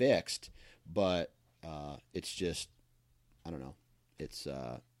got it fixed, but it's just, I don't know, it's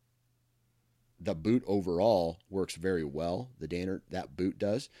the boot overall works very well. The Danner, that boot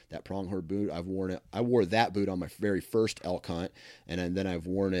does. That pronghorn boot, I've worn it. I wore that boot on my very first elk hunt, and then I've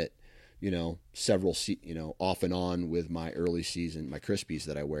worn it, several, off and on with my early season, my Crispies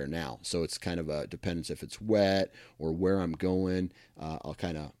that I wear now. So it's kind of depends if it's wet or where I'm going. I'll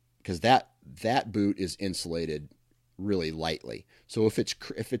kind of, because that boot is insulated really lightly. So if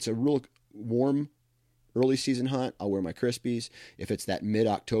it's a real warm early season hunt, I'll wear my Crispies. If it's that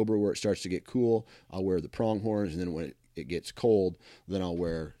mid-October where it starts to get cool, I'll wear the pronghorns, and then when it gets cold, then I'll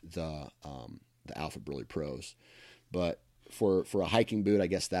wear the Alpha Burley Pros. But for a hiking boot, I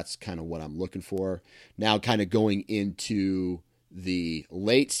guess that's kind of what I'm looking for. Now kind of going into the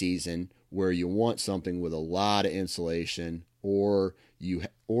late season where you want something with a lot of insulation, or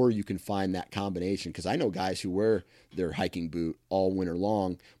you can find that combination, because I know guys who wear their hiking boot all winter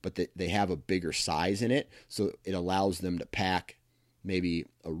long, but they have a bigger size in it, so it allows them to pack maybe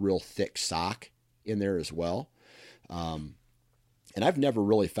a real thick sock in there as well. And I've never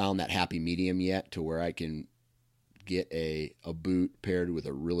really found that happy medium yet, to where I can get a boot paired with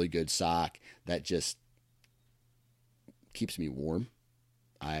a really good sock that just keeps me warm.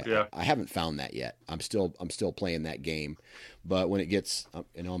 I haven't found that yet. I'm still playing that game, but when it gets,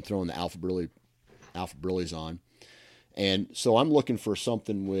 I'm throwing the Alpha Burleys on, and so I'm looking for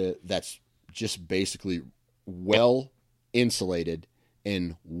something that's just basically well insulated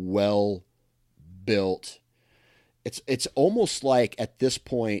and well built. It's almost like at this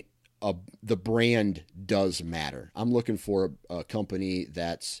point, the brand does matter. I'm looking for a company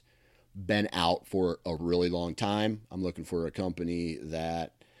that's been out for a really long time. I'm looking for a company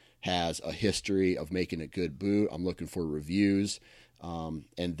that has a history of making a good boot. I'm looking for reviews. And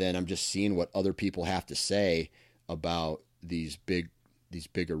then I'm just seeing what other people have to say about these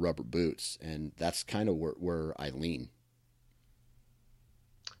bigger rubber boots. And that's kind of where I lean.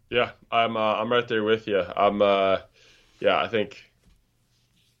 Yeah, I'm right there with you. I think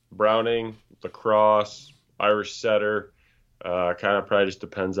Browning, Lacrosse, Irish Setter, kind of probably just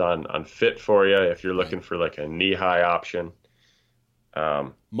depends on fit for you. If you're looking for like a knee-high option.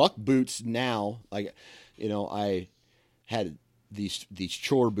 Muck boots now, like, I had these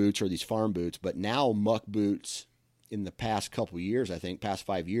chore boots or these farm boots, but now Muck boots in the past couple of years, I think past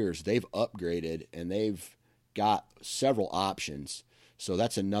 5 years, they've upgraded and they've got several options. So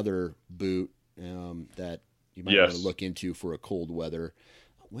that's another boot that you might want to look into for a cold weather.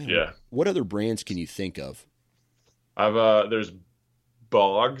 Man, what other brands can you think of? There's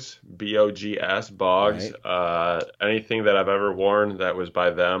Bogs, Bogs, Bogs. Right. Anything that I've ever worn that was by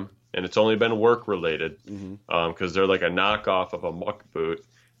them, and it's only been work related, because they're like a knockoff of a Muck boot.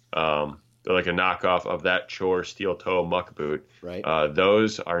 They're like a knockoff of that Chore steel toe Muck boot. Right.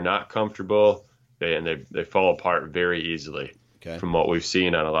 Those are not comfortable, they fall apart very easily. Okay. From what we've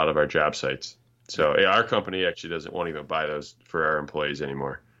seen on a lot of our job sites. So our company actually won't even buy those for our employees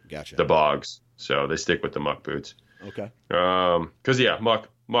anymore. Gotcha. The Bogs. So they stick with the Muck boots. Okay. Because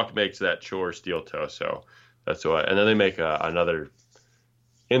Muck makes that Chore steel toe, so that's why. And then they make another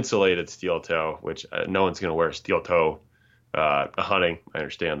insulated steel toe, which no one's going to wear a steel toe hunting. I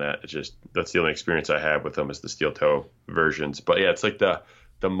understand that. It's just that's the only experience I have with them is the steel toe versions. But yeah, it's like the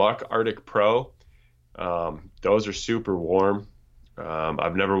Muck Arctic Pro. Those are super warm.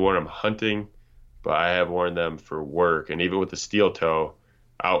 I've never worn them hunting, but I have worn them for work. And even with the steel toe,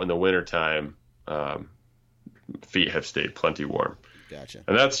 out in the wintertime, feet have stayed plenty warm. Gotcha.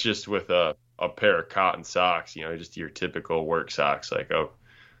 And that's just with a a pair of cotton socks, just your typical work socks, oh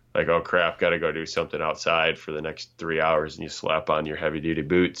crap, got to go do something outside for the next 3 hours, and you slap on your heavy duty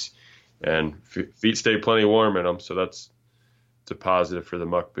boots, and feet stay plenty warm in them. So it's a positive for the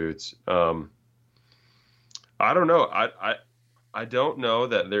muck boots. I don't know. I don't know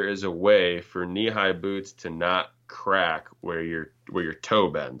that there is a way for knee-high boots to not crack where your toe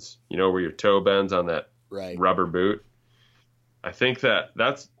bends. Where your toe bends on that rubber boot. I think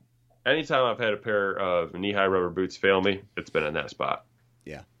that's anytime I've had a pair of knee-high rubber boots fail me, it's been in that spot.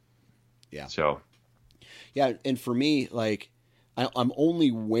 Yeah. So. Yeah, and for me, like, I'm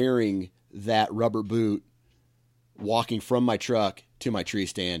only wearing that rubber boot walking from my truck to my tree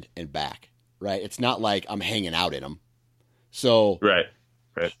stand and back. Right. It's not like I'm hanging out in them. So. Right.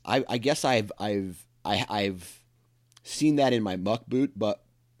 I guess I've seen that in my muck boot, but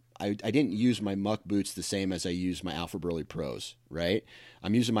I didn't use my muck boots the same as I use my Alpha Burley Pros, right?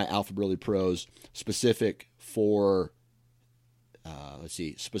 I'm using my Alpha Burley Pros specific for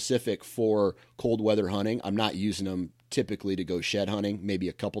cold weather hunting. I'm not using them typically to go shed hunting, maybe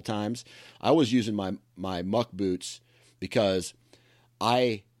a couple times. I was using my muck boots because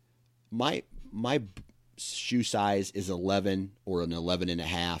my shoe size is 11 or an 11 and a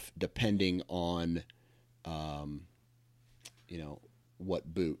half, depending on, what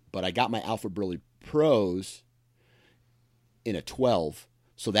boot. But I got my Alpha Burley Pros in a 12,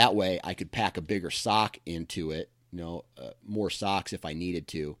 so that way I could pack a bigger sock into it. More socks if I needed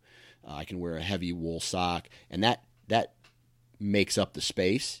to. I can wear a heavy wool sock, and that makes up the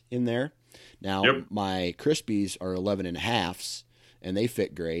space in there. Now, My Crispies are 11 and a halves, and they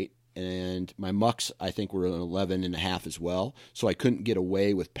fit great. And my mucks, I think, were an 11 and a half as well. So I couldn't get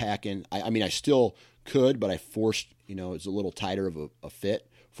away with packing. I mean, I still could, but I forced, it's a little tighter of a fit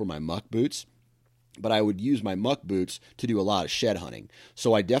for my muck boots. But I would use my muck boots to do a lot of shed hunting.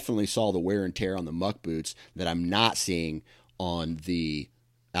 So I definitely saw the wear and tear on the muck boots that I'm not seeing on the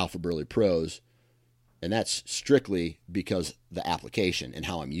Alpha Burley Pros. And that's strictly because the application and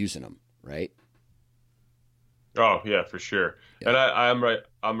how I'm using them, right? Oh yeah, for sure. Yeah. And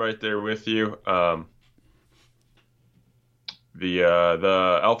I'm right there with you. The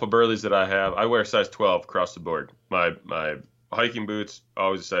Alpha Burleys that I have, I wear size 12 across the board. My hiking boots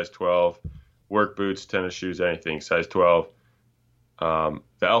always a size 12. Work boots, tennis shoes, anything size 12. The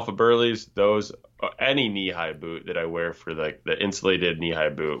Alpha Burleys, those any knee-high boot that I wear for the insulated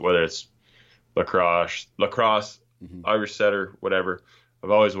knee-high boot, whether it's lacrosse, Irish setter, whatever,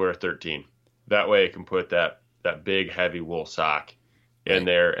 I've always wear a 13. That way I can put that big heavy wool sock in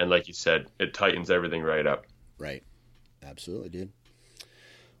there, and like you said, it tightens everything right up. Right. Absolutely, dude.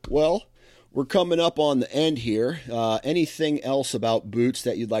 Well, we're coming up on the end here. Anything else about boots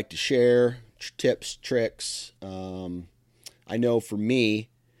that you'd like to share? Tips, tricks? I know for me,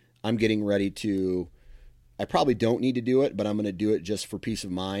 I'm getting ready to. I probably don't need to do it, but I'm going to do it just for peace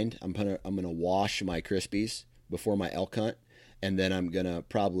of mind. I'm gonna wash my Crispies before my elk hunt, and then I'm gonna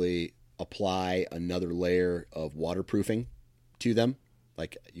probably apply another layer of waterproofing to them.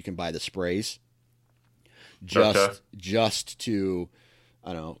 Like you can buy the sprays. Just to,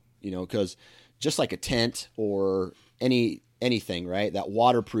 I don't know, because just like a tent or anything, right? That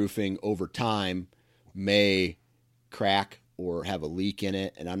waterproofing over time may crack or have a leak in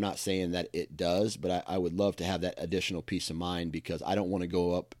it. And I'm not saying that it does, but I would love to have that additional peace of mind because I don't want to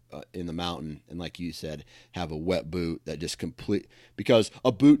go up in the mountain and, like you said, have a wet boot that just because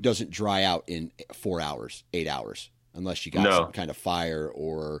a boot doesn't dry out in 4 hours, 8 hours. Unless you got some kind of fire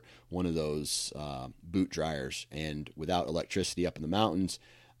or one of those boot dryers. And without electricity up in the mountains,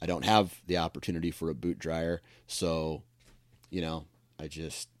 I don't have the opportunity for a boot dryer. So,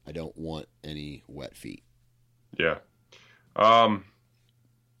 I don't want any wet feet. Yeah. The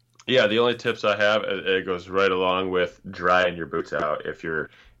only tips I have, it goes right along with drying your boots out. If you're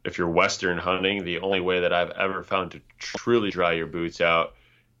Western hunting, the only way that I've ever found to truly dry your boots out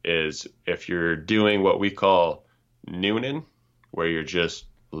is if you're doing what we call nooning, where you're just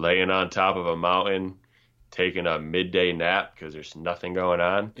laying on top of a mountain, taking a midday nap because there's nothing going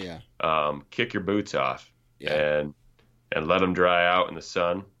on. Yeah. Kick your boots off and let them dry out in the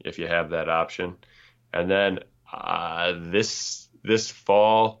sun if you have that option. And then this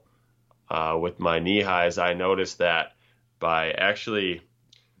fall with my knee highs, I noticed that by actually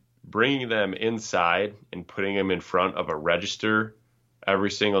bringing them inside and putting them in front of a register every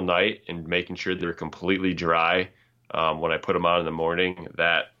single night and making sure they're completely dry. When I put them on in the morning,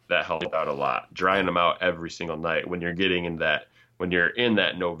 that helped out a lot. Drying them out every single night when you're in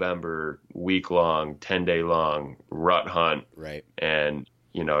that November week-long, 10-day-long rut hunt. Right. And,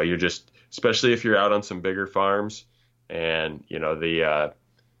 you're just, especially if you're out on some bigger farms and,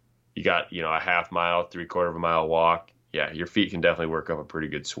 you got, a half mile, 3/4 of a mile walk, yeah, your feet can definitely work up a pretty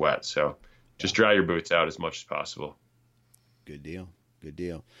good sweat. So just dry your boots out as much as possible. Good deal. Good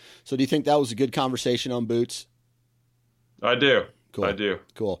deal. So do you think that was a good conversation on boots? I do. Cool. I do.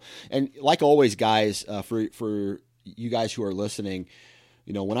 Cool. And like always, guys, for you guys who are listening,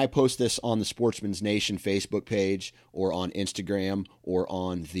 when I post this on the Sportsman's Nation Facebook page or on Instagram or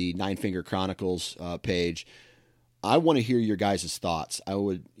on the Nine Finger Chronicles page, I want to hear your guys' thoughts. I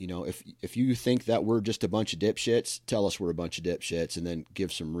would, if you think that we're just a bunch of dipshits, tell us we're a bunch of dipshits and then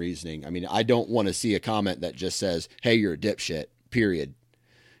give some reasoning. I mean, I don't want to see a comment that just says, hey, you're a dipshit, period,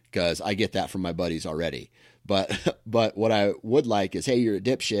 because I get that from my buddies already. But what I would like is, hey, you're a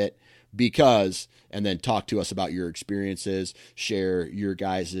dipshit because, and then talk to us about your experiences, share your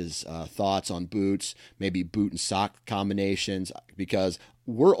guys' thoughts on boots, maybe boot and sock combinations, because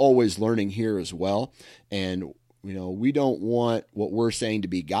we're always learning here as well. And we don't want what we're saying to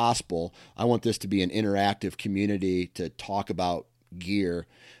be gospel. I want this to be an interactive community to talk about gear.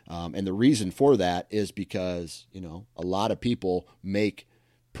 And the reason for that is because, a lot of people make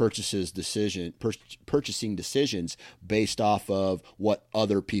purchasing decisions based off of what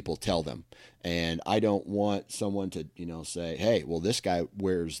other people tell them. And I don't want someone to, say, hey, well, this guy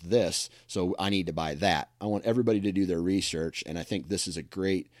wears this, so I need to buy that. I want everybody to do their research. And I think this is a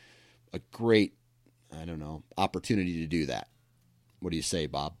great, opportunity to do that. What do you say,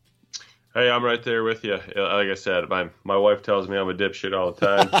 Bob? Hey, I'm right there with you. Like I said, my wife tells me I'm a dipshit all the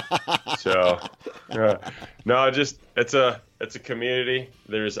time. So, no, it's a community.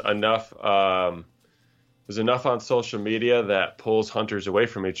 There's enough on social media that pulls hunters away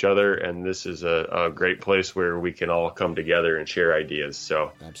from each other, and this is a great place where we can all come together and share ideas.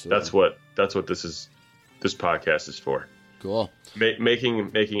 So absolutely. That's what this podcast is for. Cool.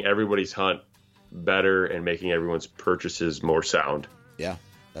 Making everybody's hunt better and making everyone's purchases more sound. Yeah,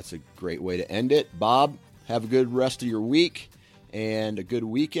 that's a great way to end it. Bob, have a good rest of your week and a good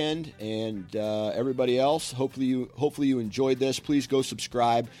weekend. And everybody else, hopefully you enjoyed this. Please go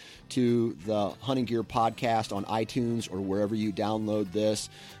subscribe to the Hunting Gear Podcast on iTunes or wherever you download this.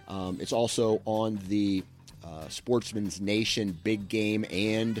 It's also on the Sportsman's Nation Big Game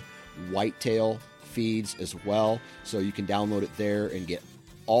and Whitetail feeds as well. So you can download it there and get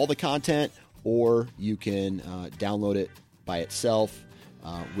all the content, or you can download it by itself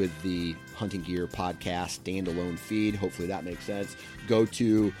with the Hunting Gear Podcast standalone feed. Hopefully that makes sense. Go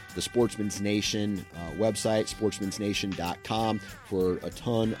to the Sportsman's Nation website, sportsmansnation.com, for a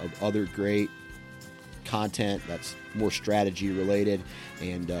ton of other great content that's more strategy related.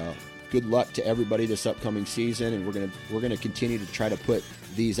 And good luck to everybody this upcoming season. And we're gonna continue to try to put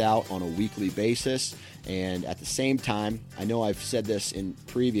these out on a weekly basis. And at the same time, I know I've said this in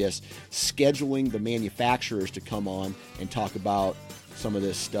previous, scheduling the manufacturers to come on and talk about some of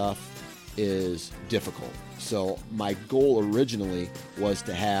this stuff is difficult. So my goal originally was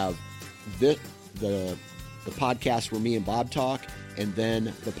to have the podcast where me and Bob talk, and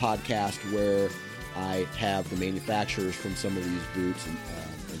then the podcast where I have the manufacturers from some of these boots and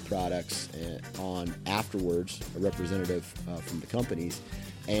products on afterwards, a representative from the companies.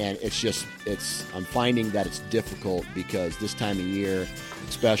 And I'm finding that it's difficult because this time of year,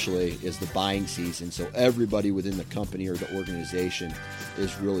 especially, is the buying season. So everybody within the company or the organization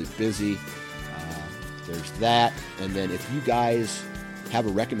is really busy. There's that. And then if you guys have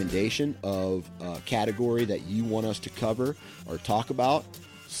a recommendation of a category that you want us to cover or talk about,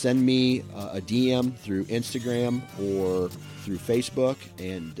 send me a DM through Instagram or through Facebook,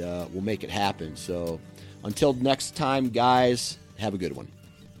 and we'll make it happen. So until next time, guys, have a good one.